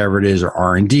training or whatever it is, or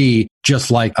R&D,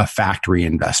 just like a factory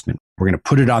investment. We're going to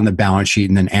put it on the balance sheet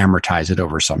and then amortize it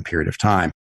over some period of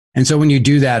time. And so when you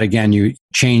do that, again, you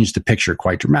change the picture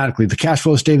quite dramatically. The cash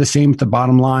flows stay the same at the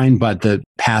bottom line, but the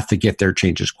path to get there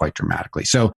changes quite dramatically.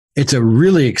 So it's a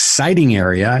really exciting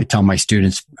area. I tell my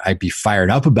students I'd be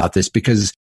fired up about this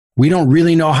because we don't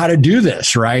really know how to do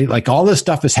this, right? Like all this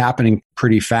stuff is happening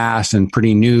pretty fast and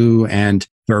pretty new, and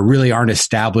there really aren't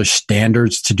established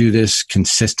standards to do this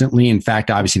consistently. In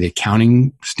fact, obviously the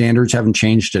accounting standards haven't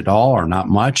changed at all or not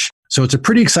much. So it's a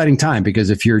pretty exciting time because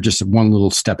if you're just one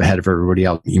little step ahead of everybody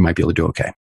else, you might be able to do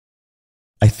okay.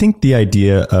 I think the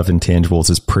idea of intangibles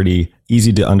is pretty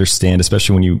easy to understand,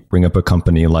 especially when you bring up a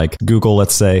company like Google,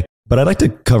 let's say. But I'd like to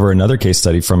cover another case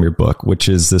study from your book, which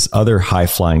is this other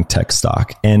high-flying tech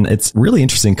stock. And it's really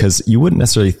interesting because you wouldn't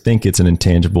necessarily think it's an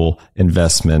intangible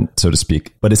investment, so to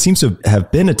speak, but it seems to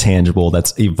have been a tangible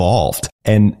that's evolved.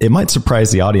 And it might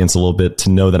surprise the audience a little bit to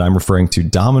know that I'm referring to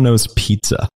Domino's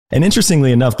Pizza. And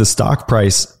interestingly enough, the stock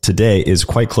price today is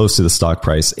quite close to the stock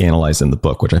price analyzed in the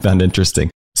book, which I found interesting.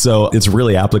 So it's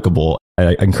really applicable.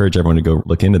 I encourage everyone to go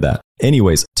look into that.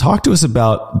 Anyways, talk to us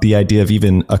about the idea of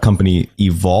even a company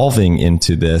evolving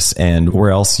into this and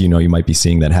where else, you might be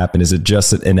seeing that happen. Is it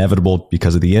just inevitable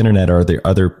because of the internet, or are there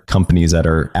other companies that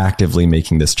are actively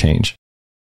making this change?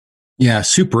 Yeah,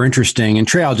 super interesting. And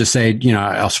Trey, I'll just say,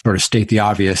 I'll sort of state the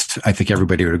obvious. I think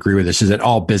everybody would agree with this, is that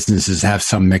all businesses have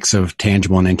some mix of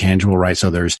tangible and intangible, right?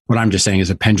 So there's, what I'm just saying is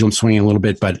a pendulum swinging a little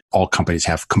bit, but all companies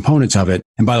have components of it.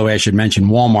 And by the way, I should mention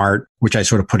Walmart, which I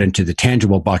sort of put into the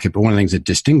tangible bucket. But one of the things that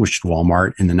distinguished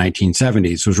Walmart in the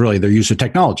 1970s was really their use of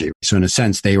technology. So in a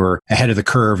sense, they were ahead of the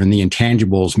curve, and the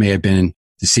intangibles may have been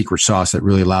the secret sauce that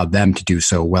really allowed them to do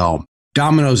so well.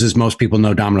 Domino's, as most people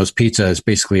know, Domino's Pizza is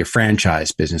basically a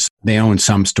franchise business. They own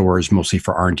some stores mostly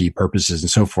for R&D purposes and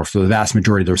so forth. So the vast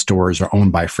majority of their stores are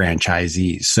owned by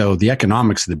franchisees. So the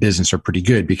economics of the business are pretty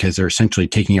good because they're essentially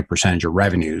taking a percentage of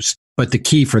revenues. But the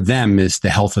key for them is the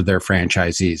health of their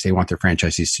franchisees. They want their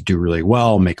franchisees to do really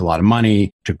well, make a lot of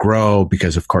money, to grow,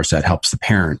 because of course that helps the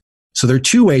parent. So there are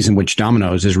two ways in which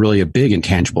Domino's is really a big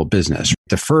intangible business.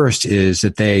 The first is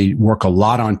that they work a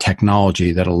lot on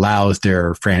technology that allows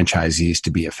their franchisees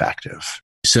to be effective.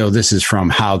 So this is from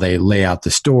how they lay out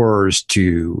the stores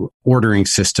to ordering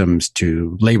systems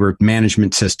to labor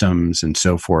management systems and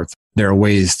so forth. There are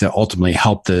ways to ultimately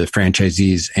help the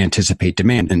franchisees anticipate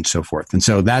demand and so forth. And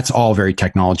so that's all very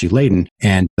technology laden.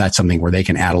 And that's something where they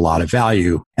can add a lot of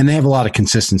value. And they have a lot of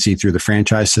consistency through the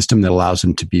franchise system that allows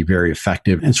them to be very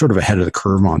effective and sort of ahead of the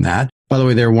curve on that. By the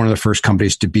way, they're one of the first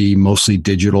companies to be mostly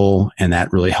digital, and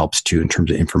that really helps too in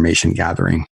terms of information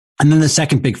gathering. And then the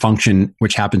second big function,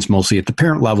 which happens mostly at the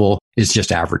parent level, is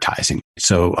just advertising.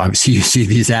 So obviously you see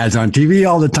these ads on TV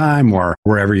all the time or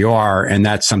wherever you are. And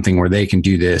that's something where they can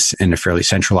do this in a fairly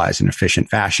centralized and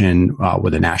efficient fashion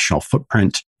with a national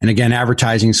footprint. And again,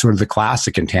 advertising is sort of the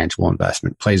classic intangible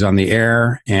investment. Plays on the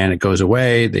air and it goes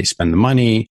away. They spend the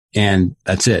money and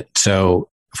that's it. So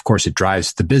of course, it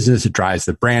drives the business, it drives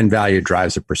the brand value, it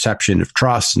drives the perception of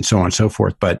trust and so on and so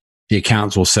forth. But the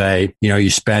accountants will say, you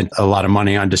spent a lot of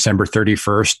money on December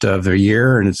 31st of the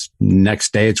year and it's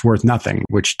next day it's worth nothing,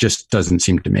 which just doesn't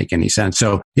seem to make any sense.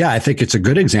 So yeah, I think it's a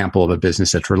good example of a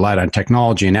business that's relied on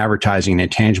technology and advertising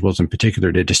and intangibles in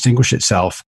particular to distinguish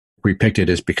itself. We picked it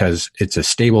is because it's a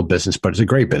stable business, but it's a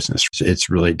great business. It's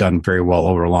really done very well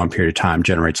over a long period of time,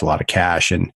 generates a lot of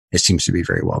cash, and it seems to be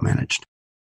very well managed.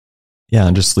 Yeah,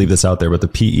 and just leave this out there, but the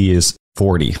PE is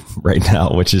 40 right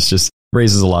now, which is just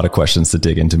raises a lot of questions to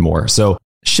dig into more. So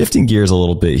shifting gears a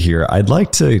little bit here, I'd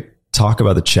like to talk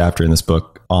about the chapter in this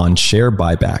book on share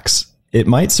buybacks. It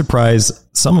might surprise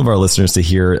some of our listeners to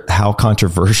hear how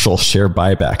controversial share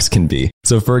buybacks can be.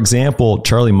 So for example,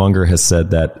 Charlie Munger has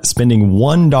said that spending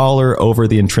 $1 over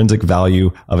the intrinsic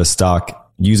value of a stock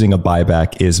using a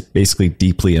buyback is basically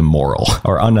deeply immoral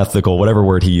or unethical, whatever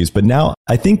word he used. But now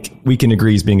I think we can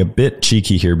agree he's being a bit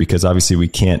cheeky here because obviously we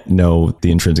can't know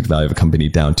the intrinsic value of a company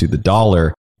down to the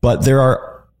dollar. But there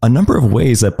are a number of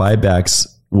ways that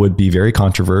buybacks would be very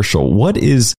controversial. What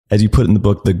is, as you put in the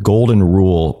book, the golden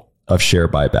rule of share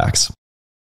buybacks?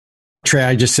 Trey,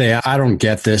 I just say I don't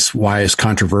get this, why it's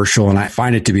controversial. And I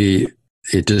find it to be,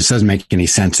 it just doesn't make any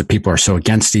sense that people are so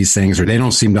against these things or they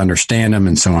don't seem to understand them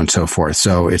and so on and so forth.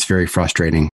 So it's very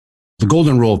frustrating. The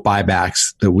golden rule of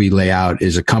buybacks that we lay out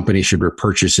is a company should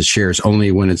repurchase its shares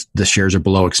only when the shares are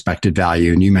below expected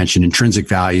value. And you mentioned intrinsic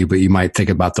value, but you might think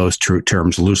about those two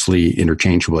terms loosely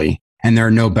interchangeably. And there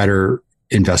are no better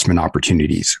investment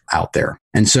opportunities out there.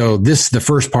 And so the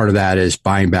first part of that is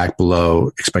buying back below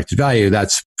expected value.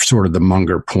 That's sort of the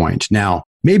Munger point. Now,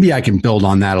 maybe I can build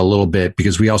on that a little bit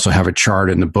because we also have a chart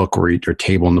in the book or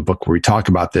table in the book where we talk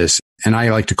about this. And I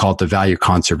like to call it the value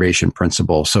conservation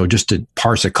principle. So just to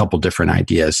parse a couple different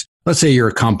ideas. Let's say you're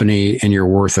a company and you're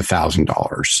worth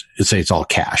 $1,000. Let's say it's all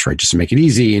cash, right? Just to make it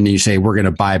easy. And then you say, we're going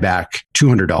to buy back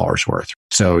 $200 worth.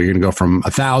 So you're going to go from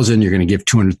 $1,000, you're going to give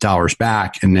 $200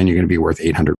 back, and then you're going to be worth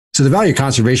 $800. So the value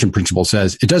conservation principle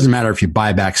says it doesn't matter if you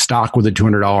buy back stock with the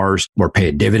 $200 or pay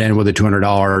a dividend with the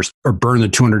 $200 or burn the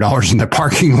 $200 in the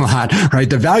parking lot, right?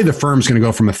 The value of the firm is going to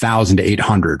go from 1,000 to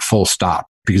 800 full stop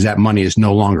because that money is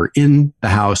no longer in the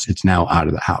house. It's now out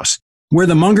of the house. Where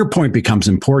the Munger point becomes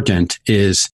important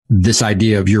is this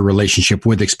idea of your relationship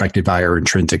with expected value or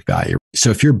intrinsic value. So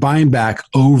if you're buying back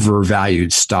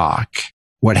overvalued stock,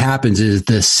 what happens is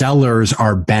the sellers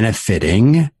are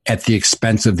benefiting at the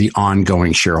expense of the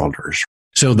ongoing shareholders.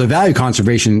 So the value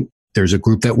conservation, there's a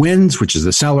group that wins, which is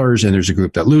the sellers, and there's a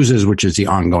group that loses, which is the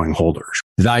ongoing holders.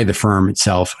 The value of the firm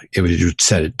itself, it was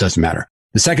said it doesn't matter.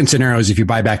 The second scenario is if you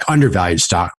buy back undervalued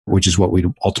stock, which is what we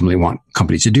ultimately want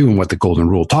companies to do and what the golden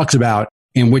rule talks about,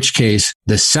 in which case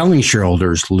the selling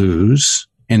shareholders lose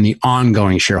and the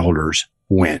ongoing shareholders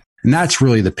win. And that's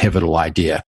really the pivotal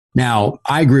idea. Now,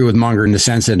 I agree with Munger in the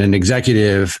sense that an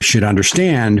executive should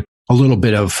understand a little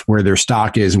bit of where their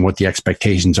stock is and what the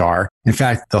expectations are. In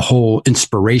fact, the whole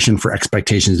inspiration for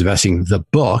expectations investing, the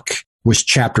book, was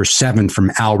chapter 7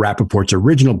 from Al Rappaport's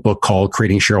original book called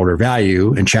Creating Shareholder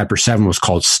Value. And chapter 7 was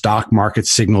called Stock Market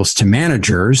Signals to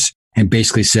Managers, and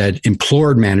basically said,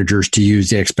 implored managers to use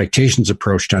the expectations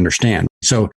approach to understand.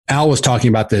 So Al was talking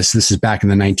about this. This is back in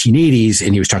the 1980s,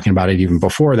 and he was talking about it even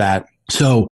before that.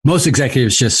 So most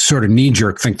executives just sort of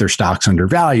knee-jerk think their stock's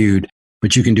undervalued,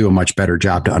 but you can do a much better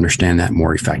job to understand that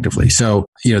more effectively. So,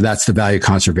 that's the value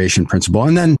conservation principle.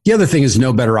 And then the other thing is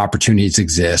no better opportunities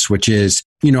exist, which is,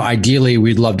 ideally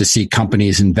we'd love to see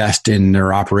companies invest in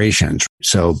their operations.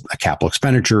 So capital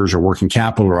expenditures or working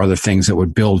capital or other things that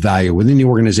would build value within the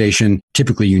organization.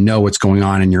 Typically, you know what's going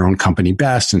on in your own company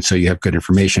best. And so you have good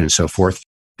information and so forth.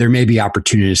 There may be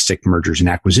opportunistic mergers and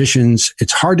acquisitions.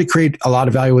 It's hard to create a lot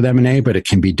of value with M&A, but it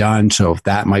can be done. So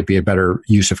that might be a better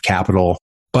use of capital.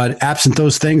 But absent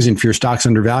those things, and if your stock's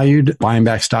undervalued, buying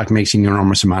back stock makes an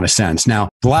enormous amount of sense. Now,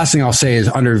 the last thing I'll say is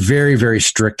under very, very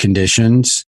strict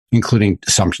conditions, including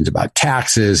assumptions about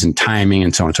taxes and timing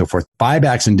and so on and so forth,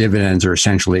 buybacks and dividends are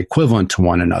essentially equivalent to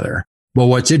one another. Well,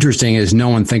 what's interesting is no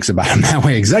one thinks about them that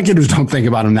way. Executives don't think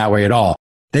about them that way at all.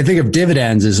 They think of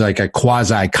dividends as like a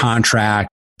quasi-contract,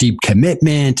 deep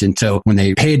commitment. And so when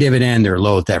they pay a dividend, they're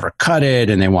loath to ever cut it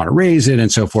and they want to raise it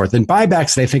and so forth. And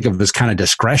buybacks, they think of as kind of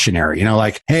discretionary,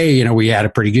 like, hey, we had a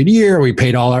pretty good year. We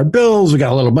paid all our bills. We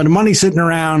got a little bit of money sitting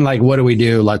around. Like, what do we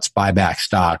do? Let's buy back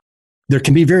stock. There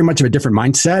can be very much of a different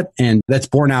mindset. And that's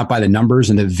borne out by the numbers,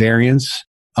 and the variance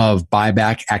of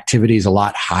buyback activity is a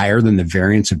lot higher than the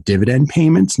variance of dividend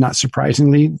payments, not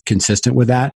surprisingly, consistent with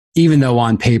that, even though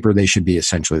on paper they should be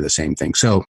essentially the same thing.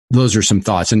 So those are some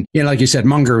thoughts. And like you said,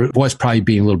 Munger was probably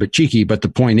being a little bit cheeky, but the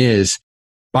point is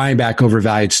buying back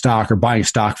overvalued stock or buying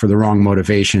stock for the wrong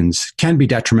motivations can be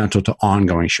detrimental to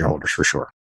ongoing shareholders for sure.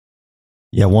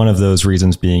 Yeah, one of those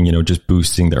reasons being, just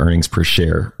boosting the earnings per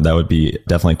share. That would be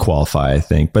definitely qualify, I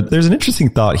think. But there's an interesting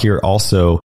thought here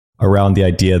also around the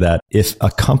idea that if a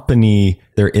company,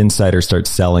 their insider starts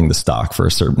selling the stock for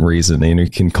a certain reason, and you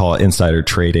can call it insider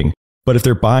trading. But if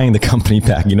they're buying the company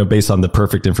back, based on the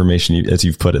perfect information, as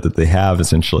you've put it, that they have,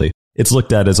 essentially, it's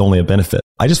looked at as only a benefit.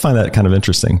 I just find that kind of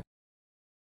interesting.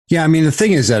 Yeah, the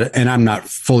thing is that, and I'm not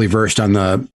fully versed on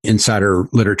the insider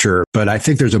literature, but I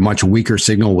think there's a much weaker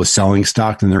signal with selling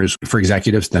stock than there is for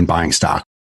executives than buying stock.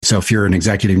 So if you're an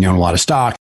executive and you own a lot of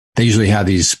stock, they usually have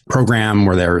these programs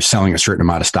where they're selling a certain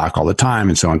amount of stock all the time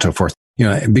and so on and so forth,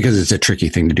 because it's a tricky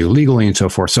thing to do legally and so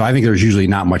forth. So I think there's usually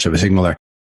not much of a signal there.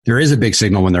 There is a big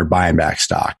signal when they're buying back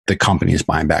stock. The company is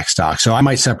buying back stock. So I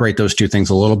might separate those two things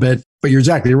a little bit, but you're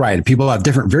exactly right. People have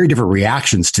very different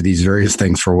reactions to these various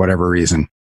things for whatever reason.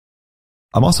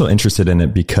 I'm also interested in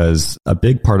it because a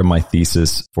big part of my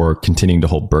thesis for continuing to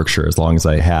hold Berkshire as long as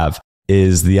I have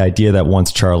is the idea that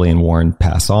once Charlie and Warren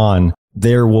pass on,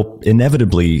 there will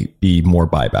inevitably be more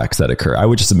buybacks that occur. I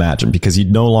would just imagine, because you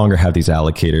no longer have these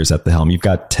allocators at the helm. You've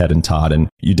got Ted and Todd, and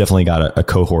you definitely got a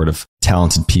cohort of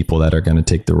talented people that are going to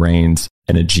take the reins,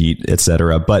 and Ajit, et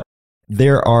cetera. But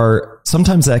there are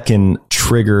sometimes that can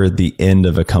trigger the end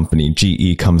of a company.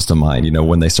 GE comes to mind,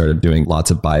 when they started doing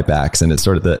lots of buybacks, and it's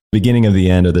sort of the beginning of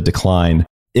the end or the decline.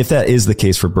 If that is the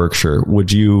case for Berkshire, would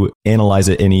you analyze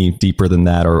it any deeper than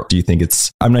that? Or do you think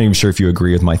I'm not even sure if you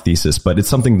agree with my thesis, but it's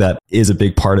something that is a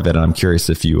big part of it. And I'm curious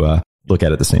if you look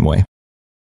at it the same way.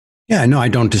 Yeah, no, I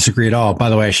don't disagree at all. By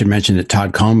the way, I should mention that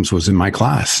Todd Combs was in my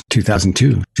class,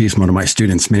 2002. He's one of my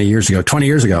students many years ago, 20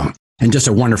 years ago, and just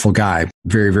a wonderful guy.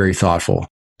 Very, very thoughtful.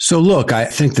 So look, I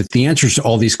think that the answers to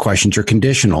all these questions are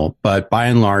conditional, but by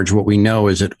and large, what we know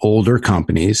is that older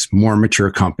companies, more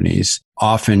mature companies,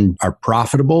 often are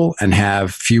profitable and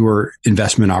have fewer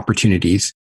investment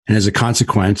opportunities. And as a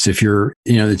consequence, if you're,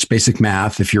 it's basic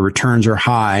math. If your returns are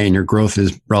high and your growth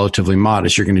is relatively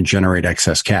modest, you're going to generate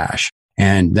excess cash.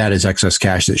 And that is excess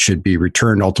cash that should be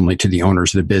returned ultimately to the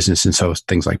owners of the business. And so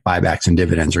things like buybacks and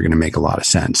dividends are going to make a lot of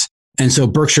sense. And so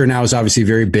Berkshire now is obviously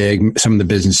very big. Some of the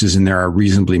businesses in there are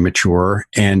reasonably mature.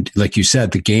 And like you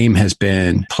said, the game has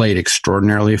been played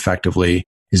extraordinarily effectively,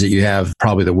 is that you have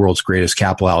probably the world's greatest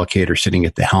capital allocator sitting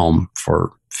at the helm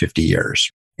for 50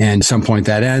 years. And at some point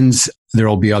that ends, there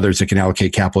will be others that can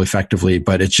allocate capital effectively,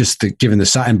 but it's just given the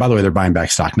size, and by the way, they're buying back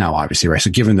stock now, obviously, right?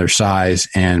 So given their size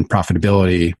and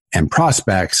profitability and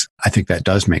prospects, I think that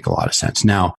does make a lot of sense.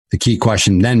 Now, the key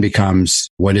question then becomes,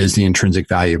 what is the intrinsic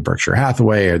value of Berkshire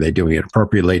Hathaway? Are they doing it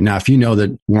appropriately? Now, if you know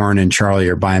that Warren and Charlie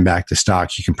are buying back the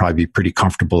stock, you can probably be pretty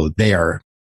comfortable that they are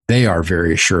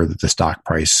very assured that the stock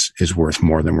price is worth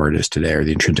more than where it is today, or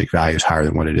the intrinsic value is higher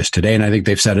than what it is today. And I think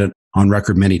they've said it on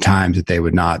record many times that they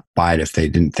would not buy it if they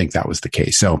didn't think that was the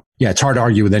case. So yeah, it's hard to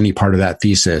argue with any part of that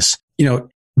thesis.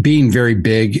 Being very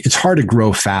big, it's hard to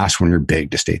grow fast when you're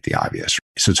big, to state the obvious.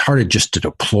 So it's hard just to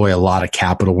deploy a lot of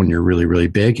capital when you're really, really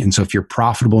big. And so if you're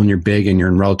profitable and you're big and you're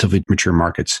in relatively mature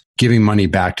markets, giving money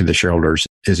back to the shareholders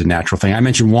is a natural thing. I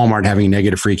mentioned Walmart having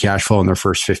negative free cash flow in their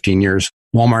first 15 years.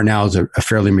 Walmart now is a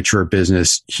fairly mature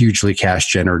business, hugely cash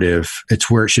generative. It's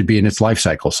where it should be in its life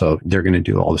cycle. So they're going to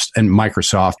do all this. And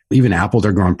Microsoft, even Apple,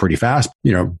 they're growing pretty fast.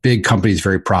 Big companies,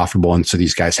 very profitable. And so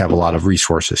these guys have a lot of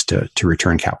resources to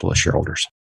return capital to shareholders.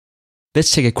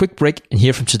 Let's take a quick break and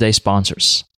hear from today's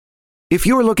sponsors. If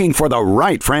you're looking for the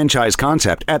right franchise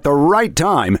concept at the right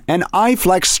time, an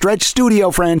iFlex Stretch Studio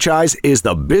franchise is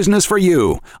the business for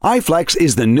you. iFlex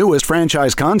is the newest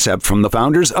franchise concept from the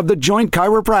founders of The Joint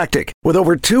Chiropractic. With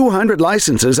over 200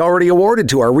 licenses already awarded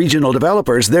to our regional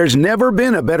developers, there's never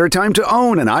been a better time to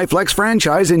own an iFlex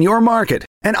franchise in your market.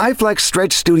 An iFlex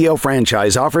Stretch Studio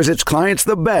franchise offers its clients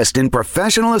the best in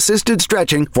professional assisted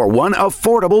stretching for one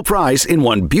affordable price in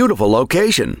one beautiful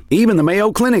location. Even the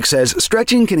Mayo Clinic says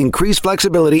stretching can increase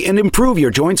flexibility and improve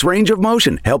your joints' range of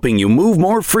motion, helping you move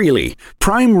more freely.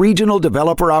 Prime regional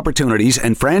developer opportunities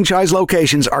and franchise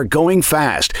locations are going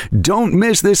fast. Don't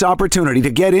miss this opportunity to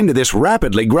get into this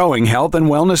rapidly growing health and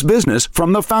wellness business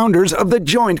from the founders of The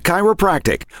Joint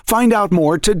Chiropractic. Find out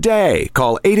more today.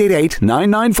 Call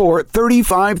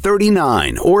 888-994-3539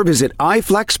 or visit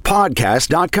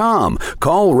iflexpodcast.com.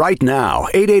 Call right now,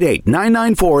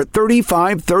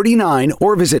 888-994-3539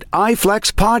 or visit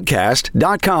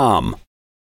iflexpodcast.com.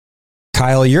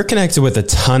 Kyle, you're connected with a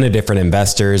ton of different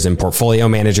investors and portfolio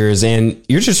managers, and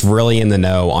you're just really in the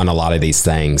know on a lot of these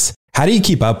things. How do you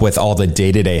keep up with all the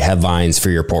day-to-day headlines for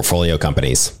your portfolio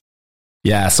companies?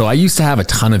 Yeah, so I used to have a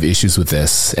ton of issues with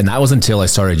this, and that was until I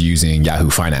started using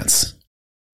Yahoo Finance.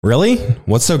 Really?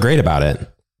 What's so great about it?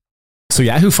 So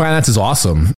Yahoo Finance is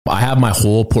awesome. I have my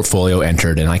whole portfolio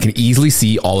entered and I can easily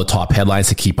see all the top headlines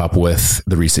to keep up with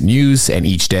the recent news. And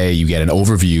each day you get an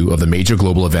overview of the major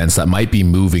global events that might be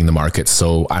moving the market.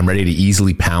 So I'm ready to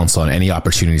easily pounce on any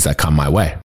opportunities that come my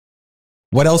way.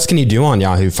 What else can you do on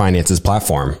Yahoo Finance's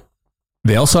platform?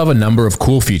 They also have a number of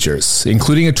cool features,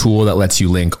 including a tool that lets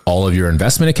you link all of your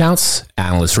investment accounts,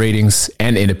 analyst ratings,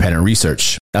 and independent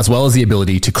research, as well as the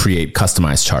ability to create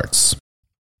customized charts.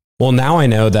 Well, now I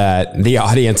know that the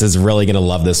audience is really going to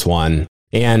love this one.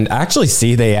 And I actually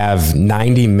see they have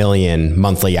 90 million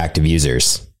monthly active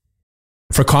users.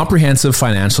 For comprehensive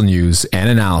financial news and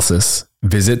analysis,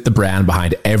 visit the brand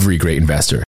behind every great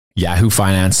investor,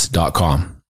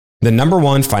 yahoofinance.com. The number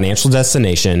one financial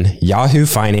destination,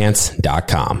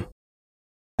 yahoofinance.com.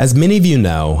 As many of you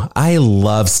know, I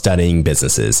love studying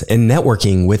businesses and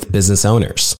networking with business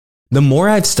owners. The more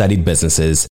I've studied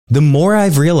businesses, the more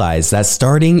I've realized that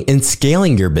starting and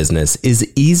scaling your business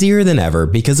is easier than ever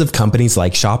because of companies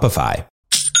like Shopify.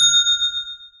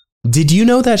 Did you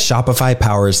know that Shopify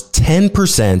powers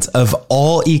 10% of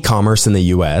all e-commerce in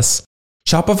the US?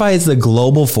 Shopify is the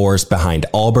global force behind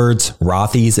Allbirds,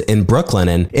 Rothy's, and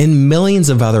Brooklinen, and millions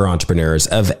of other entrepreneurs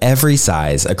of every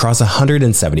size across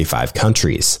 175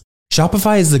 countries.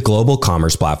 Shopify is the global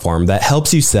commerce platform that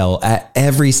helps you sell at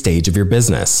every stage of your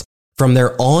business. From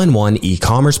their all-in-one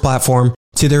e-commerce platform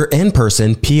to their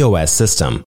in-person POS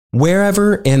system.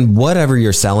 Wherever and whatever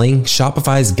you're selling,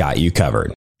 Shopify's got you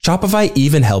covered. Shopify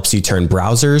even helps you turn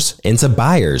browsers into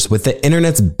buyers with the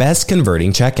internet's best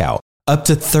converting checkout, up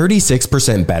to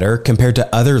 36% better compared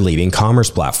to other leading commerce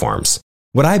platforms.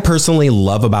 What I personally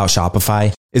love about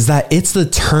Shopify is that it's the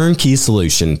turnkey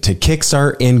solution to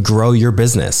kickstart and grow your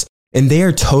business, and they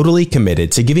are totally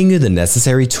committed to giving you the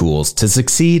necessary tools to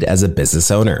succeed as a business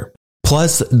owner.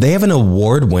 Plus, they have an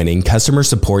award-winning customer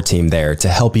support team there to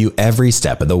help you every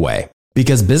step of the way.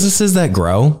 Because businesses that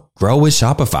grow with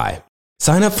Shopify.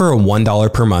 Sign up for a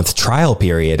 $1 per month trial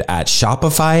period at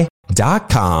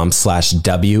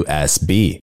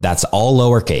shopify.com/WSB. That's all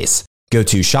lowercase. Go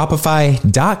to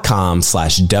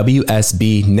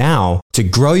shopify.com/WSB now to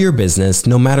grow your business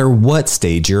no matter what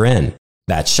stage you're in.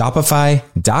 That's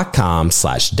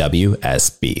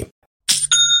shopify.com/WSB.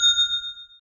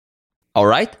 All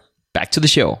right, back to the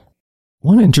show.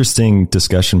 One interesting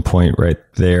discussion point right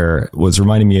there was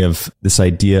reminding me of this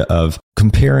idea of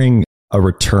comparing a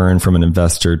return from an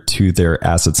investor to their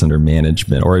assets under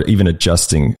management, or even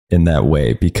adjusting in that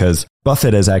way, because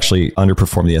Buffett has actually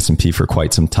underperformed the S&P for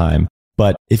quite some time.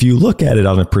 But if you look at it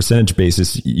on a percentage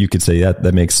basis, you could say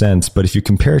that makes sense. But if you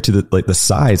compare it to the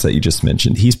size that you just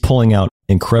mentioned, he's pulling out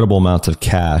incredible amounts of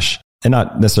cash, and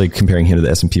not necessarily comparing him to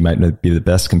the S&P might not be the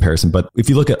best comparison. But if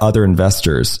you look at other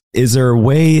investors, is there a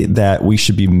way that we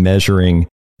should be measuring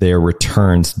their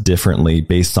returns differently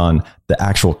based on the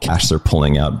actual cash they're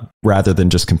pulling out rather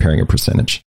than just comparing a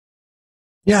percentage?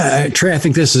 Yeah, Trey, I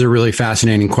think this is a really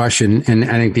fascinating question. And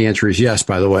I think the answer is yes,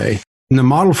 by the way. And the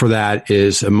model for that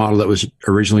is a model that was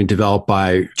originally developed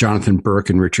by Jonathan Burke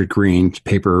and Richard Green.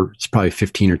 It's probably a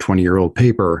 15 or 20-year-old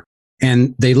paper.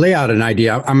 And they lay out an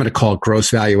idea, I'm going to call it gross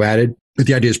value added, but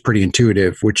the idea is pretty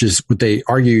intuitive, which is what they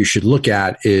argue you should look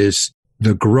at is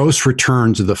the gross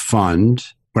returns of the fund.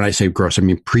 When I say gross, I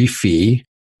mean pre-fee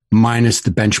minus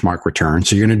the benchmark return.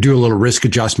 So you're going to do a little risk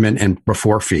adjustment and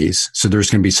before fees. So there's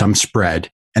going to be some spread,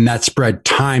 and that spread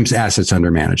times assets under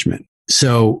management.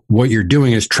 So what you're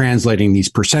doing is translating these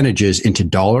percentages into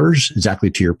dollars,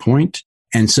 exactly to your point.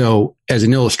 And so as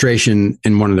an illustration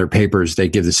in one of their papers, they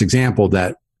give this example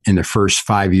that in the first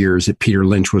 5 years that Peter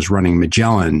Lynch was running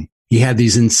Magellan, he had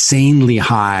these insanely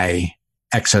high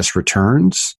excess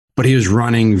returns, but he was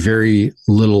running very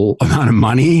little amount of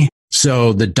money.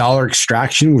 So the dollar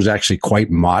extraction was actually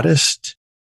quite modest.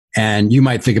 And you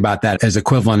might think about that as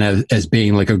equivalent as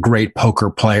being like a great poker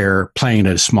player playing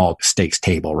at a small stakes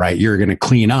table, right? You're going to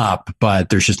clean up, but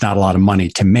there's just not a lot of money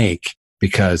to make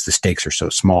because the stakes are so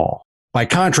small. By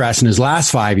contrast, in his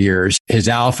last 5 years, his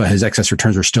alpha, his excess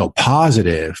returns were still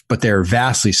positive, but they're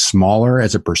vastly smaller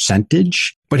as a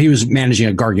percentage. But he was managing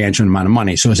a gargantuan amount of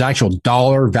money. So his actual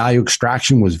dollar value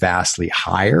extraction was vastly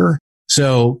higher.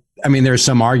 So, I mean, there's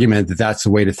some argument that that's the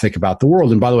way to think about the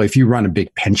world. And by the way, if you run a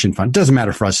big pension fund, it doesn't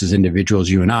matter for us as individuals,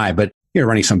 you and I, but you're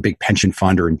running some big pension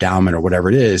fund or endowment or whatever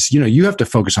it is, you have to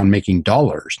focus on making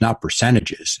dollars, not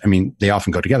percentages. I mean, they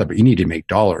often go together, but you need to make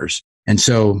dollars. And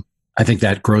so I think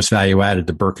that gross value added,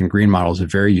 the Burke and Green model, is a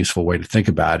very useful way to think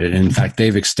about it. And in fact,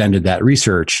 they've extended that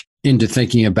research into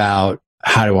thinking about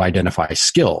how to identify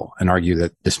skill and argue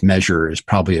that this measure is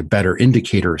probably a better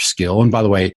indicator of skill. And by the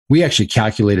way, we actually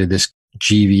calculated this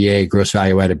GVA, gross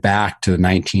value added, back to the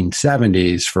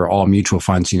 1970s for all mutual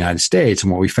funds in the United States.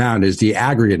 And what we found is the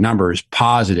aggregate number is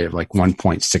positive, like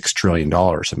 $1.6 trillion,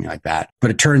 something like that.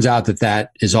 But it turns out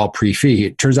that is all pre-fee.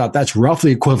 It turns out that's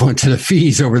roughly equivalent to the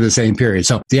fees over the same period.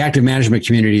 So the active management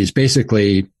community has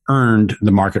basically earned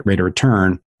the market rate of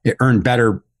return. It earned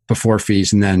better before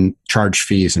fees and then charged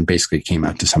fees and basically came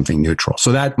out to something neutral.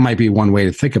 So that might be one way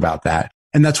to think about that.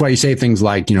 And that's why you say things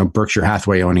like, Berkshire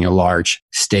Hathaway owning a large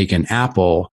stake in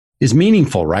Apple is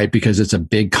meaningful, right? Because it's a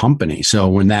big company. So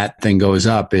when that thing goes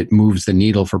up, it moves the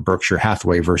needle for Berkshire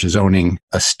Hathaway versus owning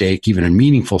a stake, even a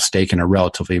meaningful stake in a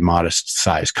relatively modest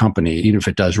sized company. Even if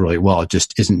it does really well, it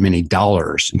just isn't many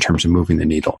dollars in terms of moving the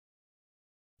needle.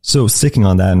 So sticking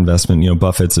on that investment,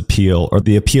 Buffett's appeal, or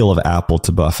the appeal of Apple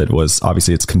to Buffett, was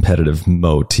obviously its competitive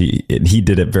moat. He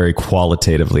did it very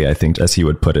qualitatively, I think, as he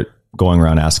would put it, going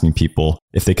around asking people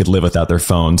if they could live without their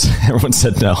phones. Everyone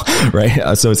said no,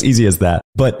 right? So it's easy as that.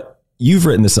 But you've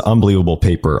written this unbelievable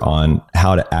paper on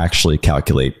how to actually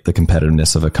calculate the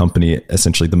competitiveness of a company,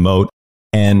 essentially the moat.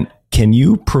 And can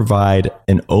you provide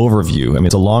an overview? I mean,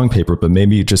 it's a long paper, but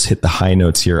maybe you just hit the high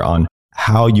notes here on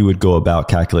how you would go about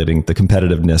calculating the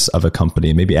competitiveness of a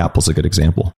company. Maybe Apple's a good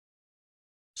example.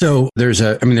 So there's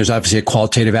obviously a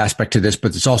qualitative aspect to this,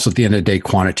 but it's also at the end of the day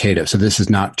quantitative. So this is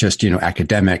not just,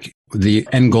 academic. The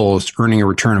end goal is earning a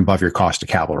return above your cost of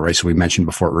capital, right? So we mentioned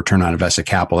before, return on invested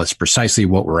capital. That's precisely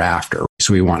what we're after.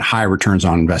 So we want high returns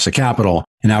on invested capital.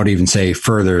 And I would even say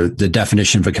further, the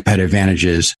definition of a competitive advantage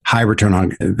is high return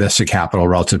on invested capital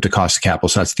relative to cost of capital.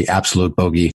 So that's the absolute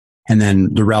bogey. And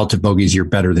then the relative bogey is you're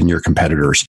better than your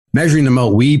competitors. Measuring the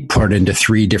moat, we put into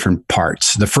three different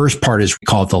parts. The first part is we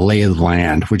call it the lay of the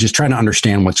land, which is trying to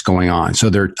understand what's going on. So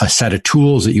there are a set of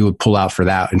tools that you would pull out for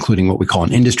that, including what we call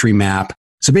an industry map.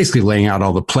 So basically laying out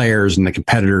all the players and the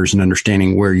competitors and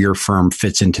understanding where your firm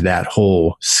fits into that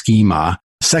whole schema.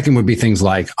 second would be things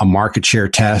like a market share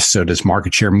test. So does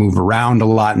market share move around a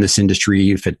lot in this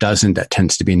industry? If it doesn't, that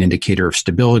tends to be an indicator of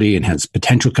stability and has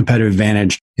potential competitive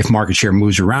advantage. If market share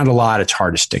moves around a lot, it's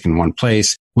hard to stick in one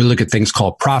place. We look at things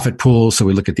called profit pools. So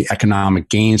we look at the economic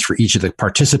gains for each of the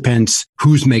participants,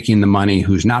 who's making the money,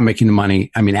 who's not making the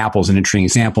money. I mean, Apple's an interesting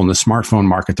example in the smartphone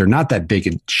market. They're not that big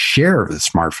a share of the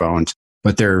smartphones,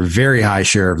 but they're a very high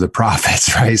share of the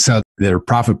profits, right? So their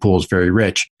profit pool is very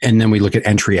rich. And then we look at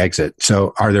entry exit.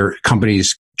 So are there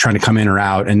companies trying to come in or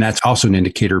out? And that's also an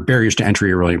indicator. Barriers to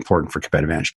entry are really important for competitive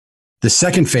advantage. The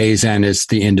second phase then is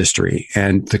the industry.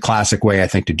 And the classic way I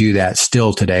think to do that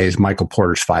still today is Michael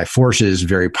Porter's 5 Forces,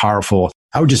 very powerful.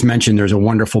 I would just mention there's a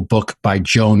wonderful book by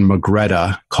Joan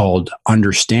Magretta called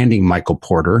Understanding Michael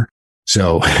Porter.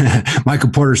 So Michael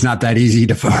Porter's not that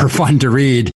easy or fun to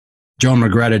read. Joan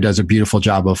Magretta does a beautiful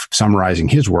job of summarizing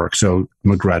his work. So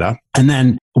Magretta. And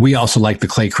then we also like the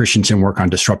Clay Christensen work on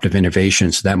disruptive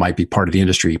innovation. So that might be part of the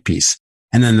industry piece.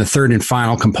 And then the third and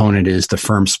final component is the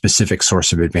firm's specific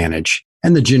source of advantage.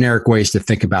 And the generic ways to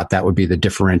think about that would be the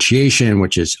differentiation,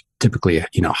 which is typically,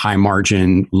 high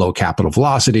margin, low capital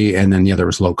velocity. And then the other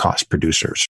is low cost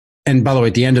producers. And by the way,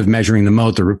 at the end of measuring the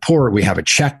moat, the report, we have a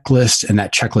checklist, and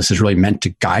that checklist is really meant to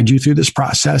guide you through this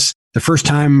process. The first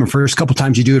couple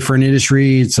times you do it for an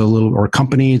industry, or a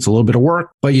company, it's a little bit of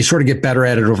work, but you sort of get better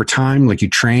at it over time, like you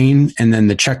train. And then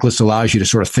the checklist allows you to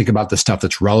sort of think about the stuff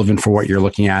that's relevant for what you're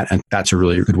looking at. And that's a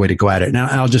really good way to go at it. Now,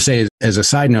 I'll just say as a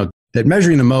side note, that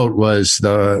measuring the moat was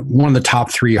one of the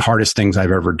top 3 hardest things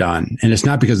I've ever done. And it's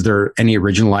not because there are any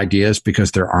original ideas,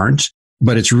 because there aren't.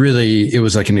 But it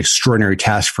was like an extraordinary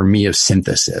task for me of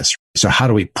synthesis. So how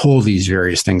do we pull these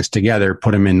various things together,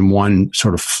 put them in one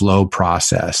sort of flow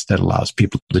process that allows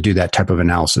people to do that type of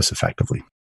analysis effectively?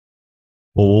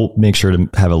 Well, we'll make sure to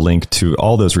have a link to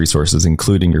all those resources,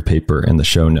 including your paper in the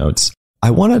show notes.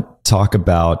 I want to talk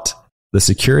about the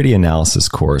security analysis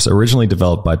course, originally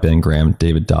developed by Ben Graham,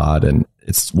 David Dodd, and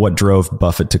it's what drove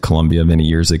Buffett to Columbia many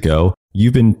years ago.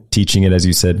 You've been teaching it, as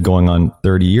you said, going on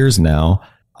 30 years now.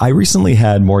 I recently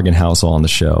had Morgan Housel on the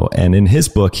show, and in his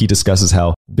book, he discusses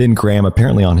how Ben Graham,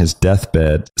 apparently on his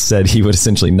deathbed, said he would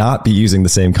essentially not be using the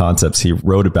same concepts he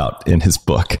wrote about in his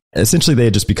book. Essentially, they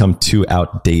had just become too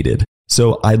outdated.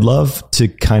 So I'd love to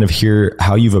kind of hear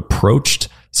how you've approached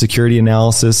security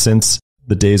analysis since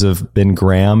the days of Ben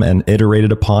Graham and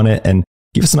iterated upon it, and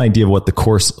give us an idea of what the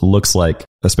course looks like,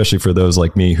 especially for those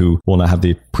like me who will not have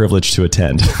the privilege to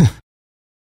attend.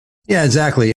 Yeah,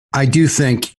 exactly. I do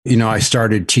think, I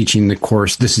started teaching the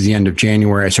course. This is the end of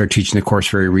January. I started teaching the course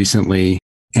very recently.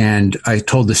 And I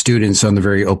told the students on the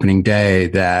very opening day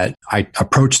that I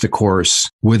approached the course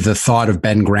with the thought of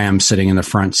Ben Graham sitting in the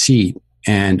front seat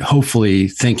and hopefully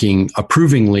thinking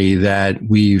approvingly that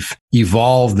we've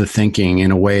evolved the thinking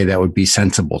in a way that would be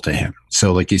sensible to him.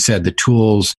 So like you said,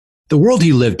 the world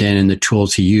he lived in and the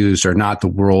tools he used are not the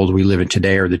world we live in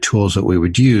today or the tools that we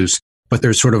would use. But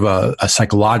there's sort of a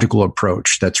psychological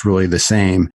approach that's really the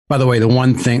same. By the way, the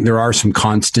one thing, there are some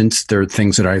constants. There are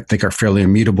things that I think are fairly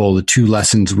immutable. The 2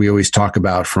 lessons we always talk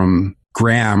about from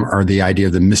Graham are the idea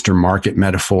of the Mr. Market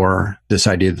metaphor, this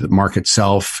idea that the market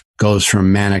itself goes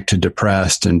from manic to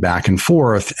depressed and back and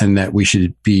forth, and that we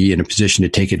should be in a position to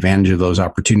take advantage of those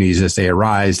opportunities as they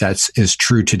arise. That's as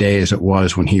true today as it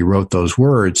was when he wrote those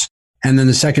words. And then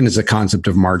the second is the concept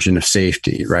of margin of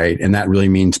safety, right? And that really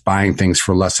means buying things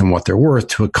for less than what they're worth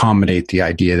to accommodate the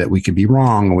idea that we could be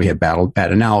wrong or we have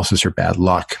bad analysis or bad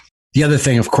luck. The other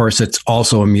thing, of course, that's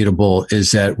also immutable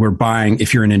is that we're buying,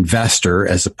 if you're an investor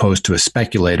as opposed to a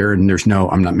speculator, and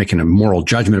I'm not making a moral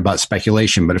judgment about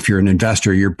speculation, but if you're an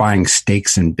investor, you're buying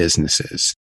stakes in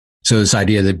businesses. So this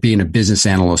idea that being a business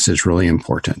analyst is really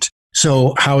important.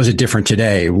 So how is it different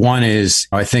today? One is,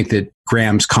 I think that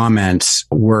Graham's comments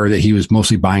were that he was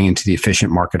mostly buying into the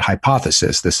efficient market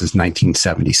hypothesis. This is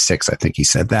 1976. I think he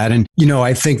said that. And,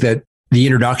 I think that the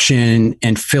introduction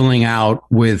and filling out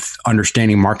with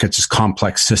understanding markets as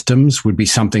complex systems would be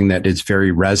something that is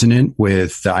very resonant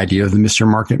with the idea of the Mr.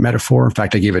 Market metaphor. In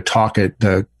fact, I gave a talk at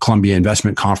the Columbia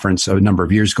Investment Conference a number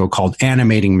of years ago called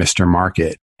Animating Mr.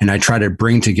 Market. And I try to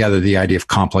bring together the idea of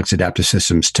complex adaptive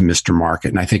systems to Mr. Market.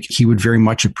 And I think he would very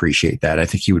much appreciate that. I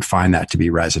think he would find that to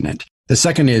be resonant. The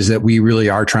second is that we really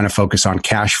are trying to focus on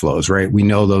cash flows, right? We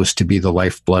know those to be the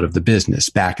lifeblood of the business.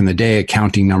 Back in the day,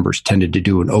 accounting numbers tended to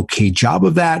do an okay job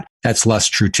of that. That's less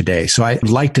true today. So I'd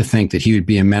like to think that he would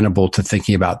be amenable to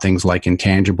thinking about things like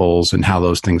intangibles and how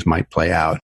those things might play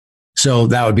out. So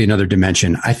that would be another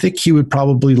dimension. I think he would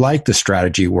probably like the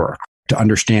strategy work, to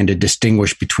understand to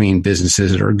distinguish between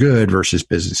businesses that are good versus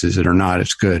businesses that are not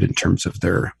as good in terms of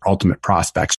their ultimate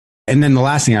prospects. And then the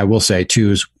last thing I will say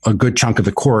too is a good chunk of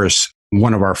the course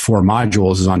one of our 4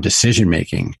 modules is on decision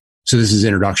making. So this is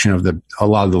introduction of a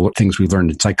lot of the things we've learned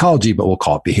in psychology, but we'll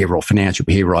call it behavioral finance or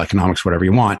behavioral economics, whatever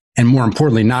you want. And more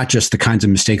importantly, not just the kinds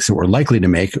of mistakes that we're likely to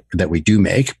make, that we do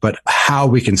make, but how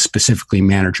we can specifically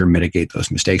manage or mitigate those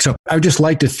mistakes. So I would just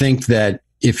like to think that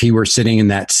if he were sitting in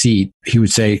that seat, he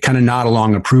would say, kind of nod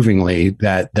along approvingly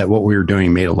that what we were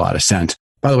doing made a lot of sense.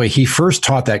 By the way, he first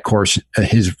taught that course,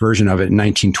 his version of it, in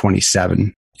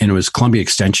 1927, and it was Columbia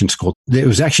Extension School. It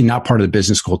was actually not part of the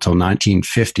business school till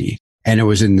 1950. And it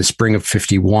was in the spring of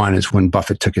 51 is when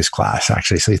Buffett took his class,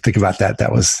 actually. So you think about that.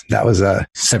 That was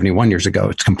 71 years ago.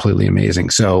 It's completely amazing.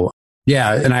 So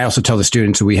yeah. And I also tell the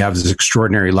students that we have this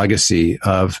extraordinary legacy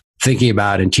of thinking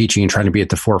about and teaching and trying to be at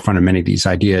the forefront of many of these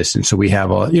ideas. And so we have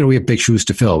we have big shoes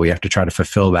to fill. We have to try to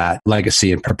fulfill that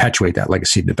legacy and perpetuate that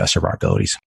legacy to the best of our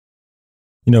abilities.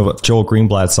 Joel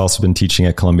Greenblatt's also been teaching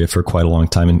at Columbia for quite a long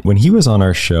time. And when he was on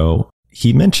our show,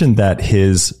 he mentioned that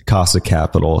his cost of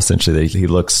capital, essentially,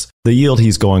 the yield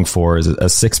he's going for is a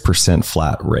 6%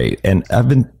 flat rate. And I've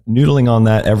been noodling on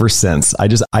that ever since.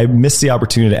 I missed the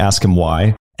opportunity to ask him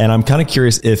why. And I'm kind of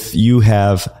curious if you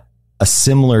have a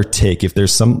similar take, if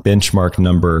there's some benchmark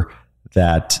number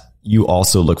that you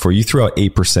also look for. You threw out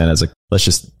 8% as let's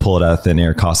just pull it out of thin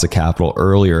air, cost of capital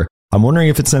earlier. I'm wondering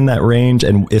if it's in that range,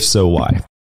 and if so, why?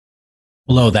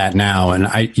 Below that now. And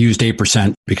I used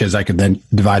 8% because I could then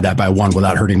divide that by 1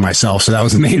 without hurting myself. So that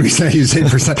was the main reason I used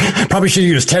 8%. Probably should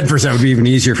have used 10%, would be even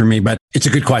easier for me, but it's a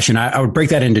good question. I would break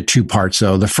that into 2 parts.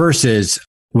 So the first is,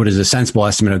 what is a sensible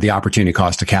estimate of the opportunity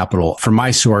cost of capital? From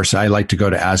my source, I like to go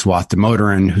to Aswath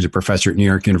Damodaran, who's a professor at New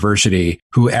York University,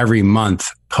 who every month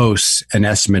posts an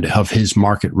estimate of his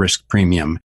market risk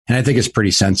premium. And I think it's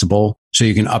pretty sensible. So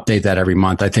you can update that every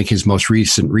month. I think his most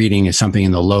recent reading is something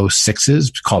in the low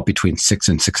 6s, called between 6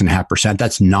 and 6.5%.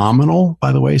 That's nominal,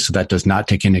 by the way. So that does not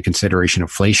take into consideration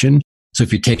inflation. So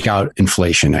if you take out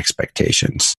inflation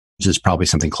expectations, which is probably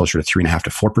something closer to 3.5 to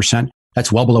 4%.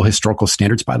 That's well below historical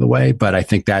standards, by the way. But I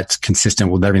think that's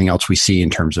consistent with everything else we see in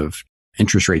terms of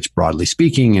interest rates, broadly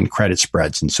speaking, and credit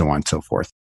spreads and so on and so forth.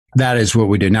 That is what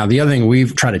we do. Now, the other thing,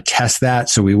 we've tried to test that.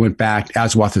 So we went back,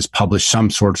 Aswath has published some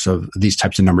sorts of these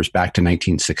types of numbers back to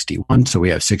 1961. So we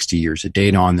have 60 years of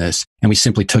data on this. And we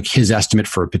simply took his estimate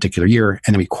for a particular year,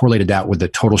 and then we correlated that with the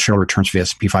total shareholder returns for the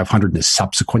S&P 500 in the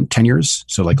subsequent 10 years.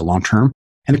 So like a long term.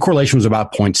 And the correlation was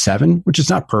about 0.7, which is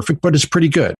not perfect, but it's pretty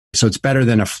good. So it's better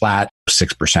than a flat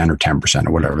 6% or 10%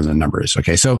 or whatever the number is.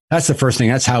 Okay. So that's the first thing.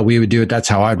 That's how we would do it. That's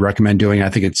how I'd recommend doing it. I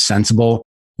think it's sensible.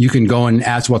 You can go, and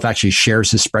Aswath actually shares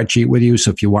his spreadsheet with you.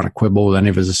 So if you want to quibble with any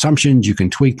of his assumptions, you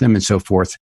can tweak them and so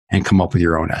forth and come up with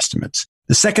your own estimates.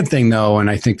 The second thing, though,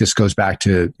 and I think this goes back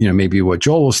to, maybe what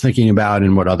Joel was thinking about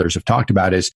and what others have talked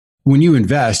about, is when you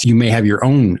invest, you may have your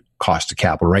own cost of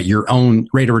capital, right? Your own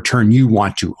rate of return you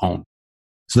want to own.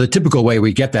 So the typical way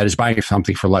we get that is buying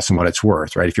something for less than what it's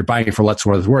worth, right? If you're buying it for less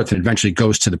than what it's worth, it eventually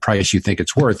goes to the price you think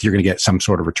it's worth. You're going to get some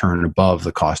sort of return above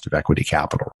the cost of equity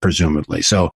capital, presumably.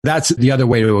 So that's the other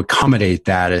way to accommodate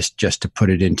that, is just to put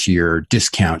it into your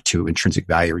discount to intrinsic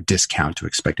value or discount to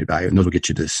expected value. And those will get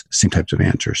you the same types of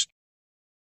answers.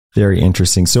 Very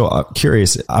interesting. So I'm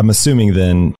curious, I'm assuming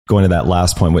then, going to that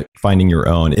last point with finding your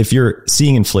own, if you're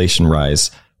seeing inflation rise,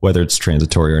 whether it's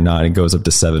transitory or not, it goes up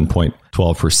to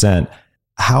 7.12%.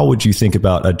 How would you think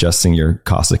about adjusting your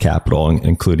cost of capital and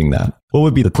including that? What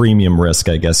would be the premium risk,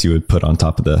 I guess, you would put on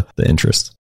top of the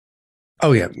interest?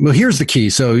 Oh, yeah. Well, here's the key.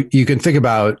 So you can think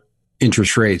about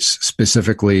interest rates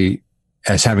specifically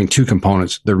as having 2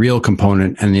 components, the real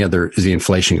component and the other is the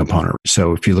inflation component.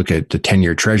 So if you look at the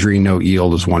 10-year Treasury note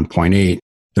yield is 1.8.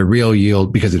 The real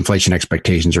yield, because inflation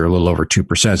expectations are a little over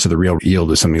 2%, so the real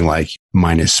yield is something like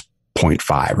minus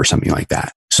 0.5 or something like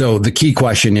that. So the key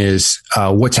question is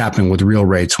what's happening with real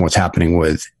rates and what's happening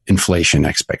with inflation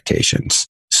expectations.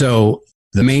 So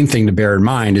the main thing to bear in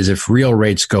mind is if real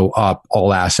rates go up,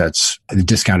 all assets, the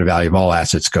discounted value of all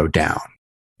assets go down.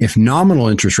 If nominal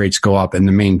interest rates go up and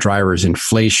the main driver is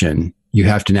inflation, you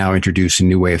have to now introduce a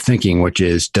new way of thinking, which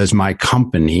is, does my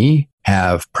company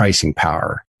have pricing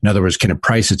power? In other words, can it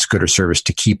price its good or service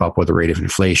to keep up with the rate of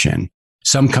inflation?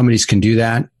 Some companies can do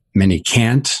that. Many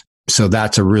can't. So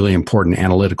that's a really important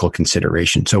analytical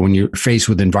consideration. So when you're faced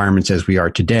with environments as we are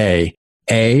today,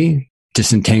 A,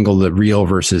 disentangle the real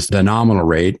versus the nominal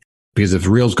rate, because if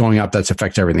real's going up, that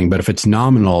affects everything. But if it's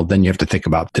nominal, then you have to think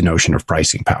about the notion of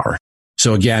pricing power.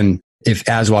 So again, if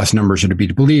Aswath's numbers are to be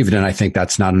believed, and I think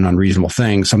that's not an unreasonable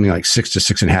thing, something like 6 to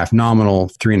 6.5 nominal,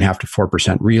 3.5 to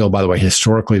 4% real. By the way,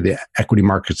 historically, the equity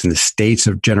markets in the States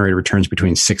have generated returns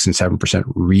between 6 and 7%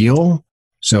 real.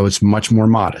 So it's much more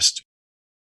modest.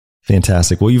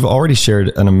 Fantastic. Well, you've already shared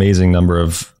an amazing number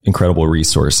of incredible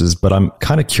resources, but I'm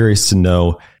kind of curious to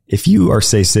know if you are,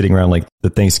 say, sitting around like the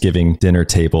Thanksgiving dinner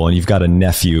table and you've got a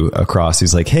nephew across,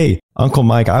 he's like, hey, Uncle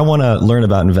Mike, I want to learn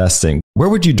about investing. Where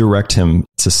would you direct him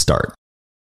to start?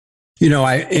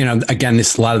 Again,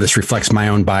 a lot of this reflects my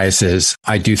own biases.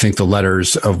 I do think the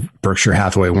letters of Berkshire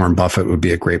Hathaway, Warren Buffett would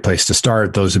be a great place to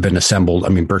start. Those have been assembled. I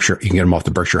mean, Berkshire, you can get them off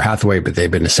the Berkshire Hathaway, but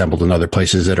they've been assembled in other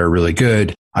places that are really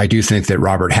good. I do think that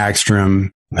Robert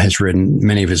Hagstrom has written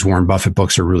many of his Warren Buffett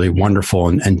books are really wonderful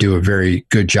and do a very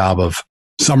good job of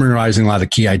summarizing a lot of the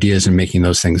key ideas and making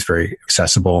those things very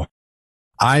accessible.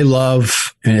 I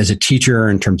love, and as a teacher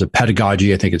in terms of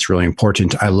pedagogy, I think it's really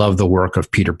important. I love the work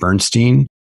of Peter Bernstein.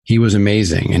 He was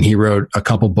amazing. And he wrote a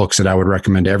couple books that I would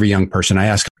recommend to every young person. I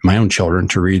ask my own children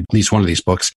to read at least one of these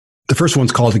books. The first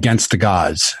one's called Against the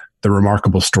Gods, The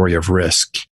Remarkable Story of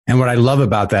Risk. And what I love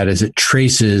about that is it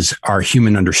traces our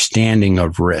human understanding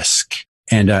of risk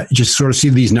and just sort of see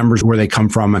these numbers, where they come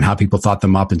from and how people thought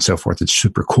them up and so forth. It's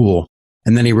super cool.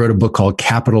 And then he wrote a book called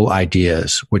Capital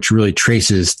Ideas, which really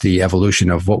traces the evolution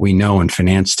of what we know in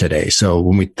finance today. So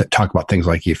when we talk about things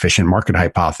like the efficient market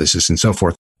hypothesis and so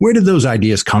forth, where did those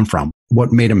ideas come from?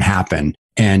 What made them happen?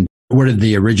 And what did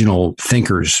the original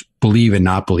thinkers believe and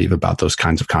not believe about those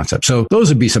kinds of concepts? So those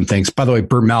would be some things. By the way,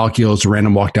 Burt Malkiel's A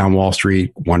Random Walk Down Wall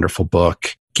Street, wonderful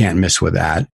book. Can't miss with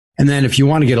that. And then if you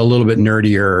want to get a little bit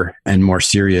nerdier and more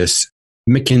serious,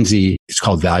 McKinsey, it's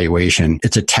called Valuation.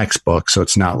 It's a textbook, so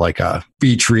it's not like a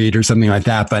beach read or something like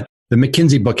that. But the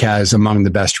McKinsey book has among the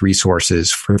best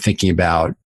resources for thinking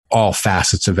about all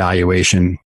facets of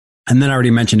valuation. And then I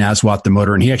already mentioned Aswath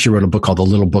Damodaran, and he actually wrote a book called The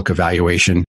Little Book of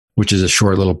Valuation, which is a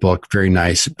short little book, very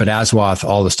nice. But Aswath,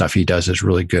 all the stuff he does is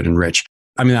really good and rich.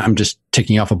 I mean, I'm just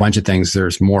ticking off a bunch of things.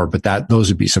 There's more, but those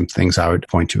would be some things I would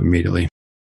point to immediately.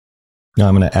 Now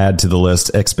I'm going to add to the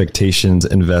list, Expectations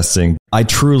Investing. I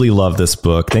truly love this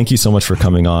book. Thank you so much for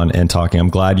coming on and talking. I'm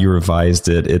glad you revised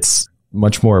it. It's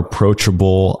much more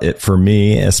approachable for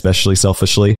me, especially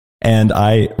selfishly. And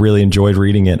I really enjoyed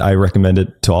reading it. I recommend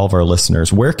it to all of our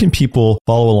listeners. Where can people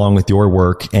follow along with your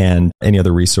work and any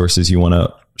other resources you want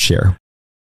to share?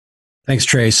 Thanks,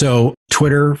 Trey. So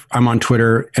Twitter, I'm on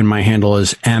Twitter and my handle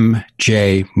is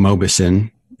MJ Mauboussin.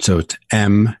 So it's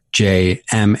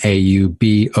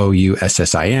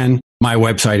MJMAUBOUSSIN. My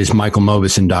website is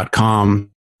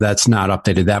michaelmauboussin.com. That's not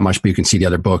updated that much, but you can see the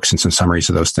other books and some summaries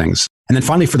of those things. And then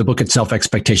finally, for the book itself,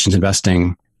 Expectations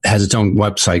Investing has its own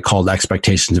website called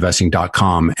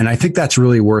expectationsinvesting.com. And I think that's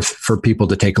really worth for people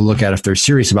to take a look at if they're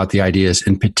serious about the ideas.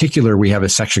 In particular, we have a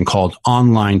section called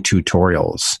Online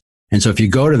Tutorials. And so if you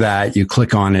go to that, you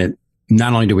click on it,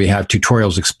 not only do we have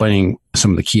tutorials explaining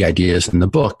some of the key ideas in the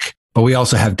book, but we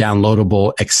also have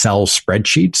downloadable Excel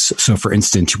spreadsheets. So for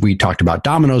instance, we talked about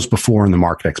Domino's before and the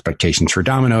market expectations for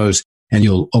Domino's. And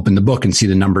you'll open the book and see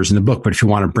the numbers in the book. But if you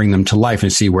want to bring them to life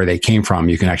and see where they came from,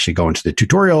 you can actually go into the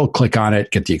tutorial, click on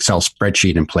it, get the Excel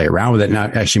spreadsheet and play around with it, and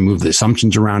actually move the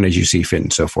assumptions around as you see fit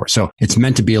and so forth. So it's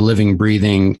meant to be a living,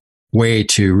 breathing way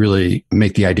to really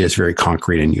make the ideas very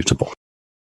concrete and usable.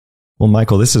 Well,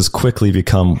 Michael, this has quickly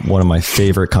become one of my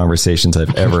favorite conversations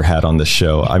I've ever had on this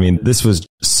show. I mean, this was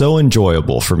so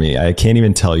enjoyable for me. I can't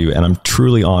even tell you. And I'm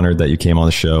truly honored that you came on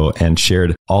the show and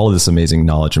shared all of this amazing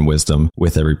knowledge and wisdom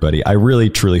with everybody. I really,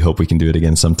 truly hope we can do it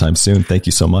again sometime soon. Thank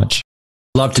you so much.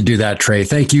 Love to do that, Trey.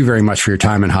 Thank you very much for your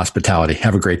time and hospitality.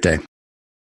 Have a great day.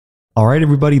 All right,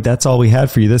 everybody, that's all we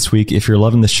had for you this week. If you're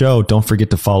loving the show, don't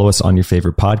forget to follow us on your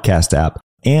favorite podcast app.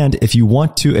 And if you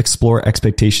want to explore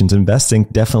expectations investing,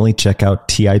 definitely check out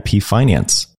TIP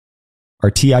Finance.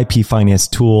 Our TIP Finance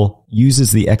tool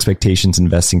uses the expectations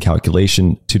investing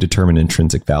calculation to determine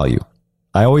intrinsic value.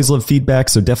 I always love feedback,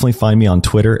 so definitely find me on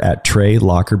Twitter at Trey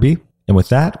Lockerbie. And with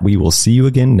that, we will see you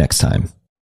again next time.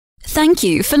 Thank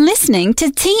you for listening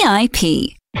to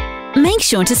TIP. Make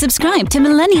sure to subscribe to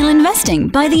Millennial Investing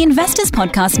by the Investors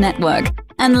Podcast Network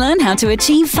and learn how to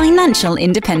achieve financial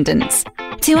independence.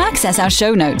 To access our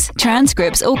show notes,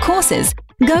 transcripts, or courses,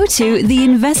 go to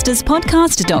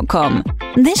theinvestorspodcast.com.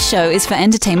 This show is for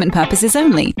entertainment purposes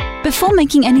only. Before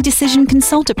making any decision,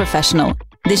 consult a professional.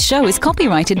 This show is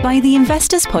copyrighted by the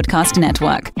Investors Podcast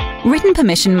Network. Written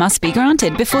permission must be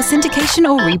granted before syndication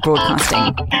or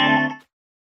rebroadcasting.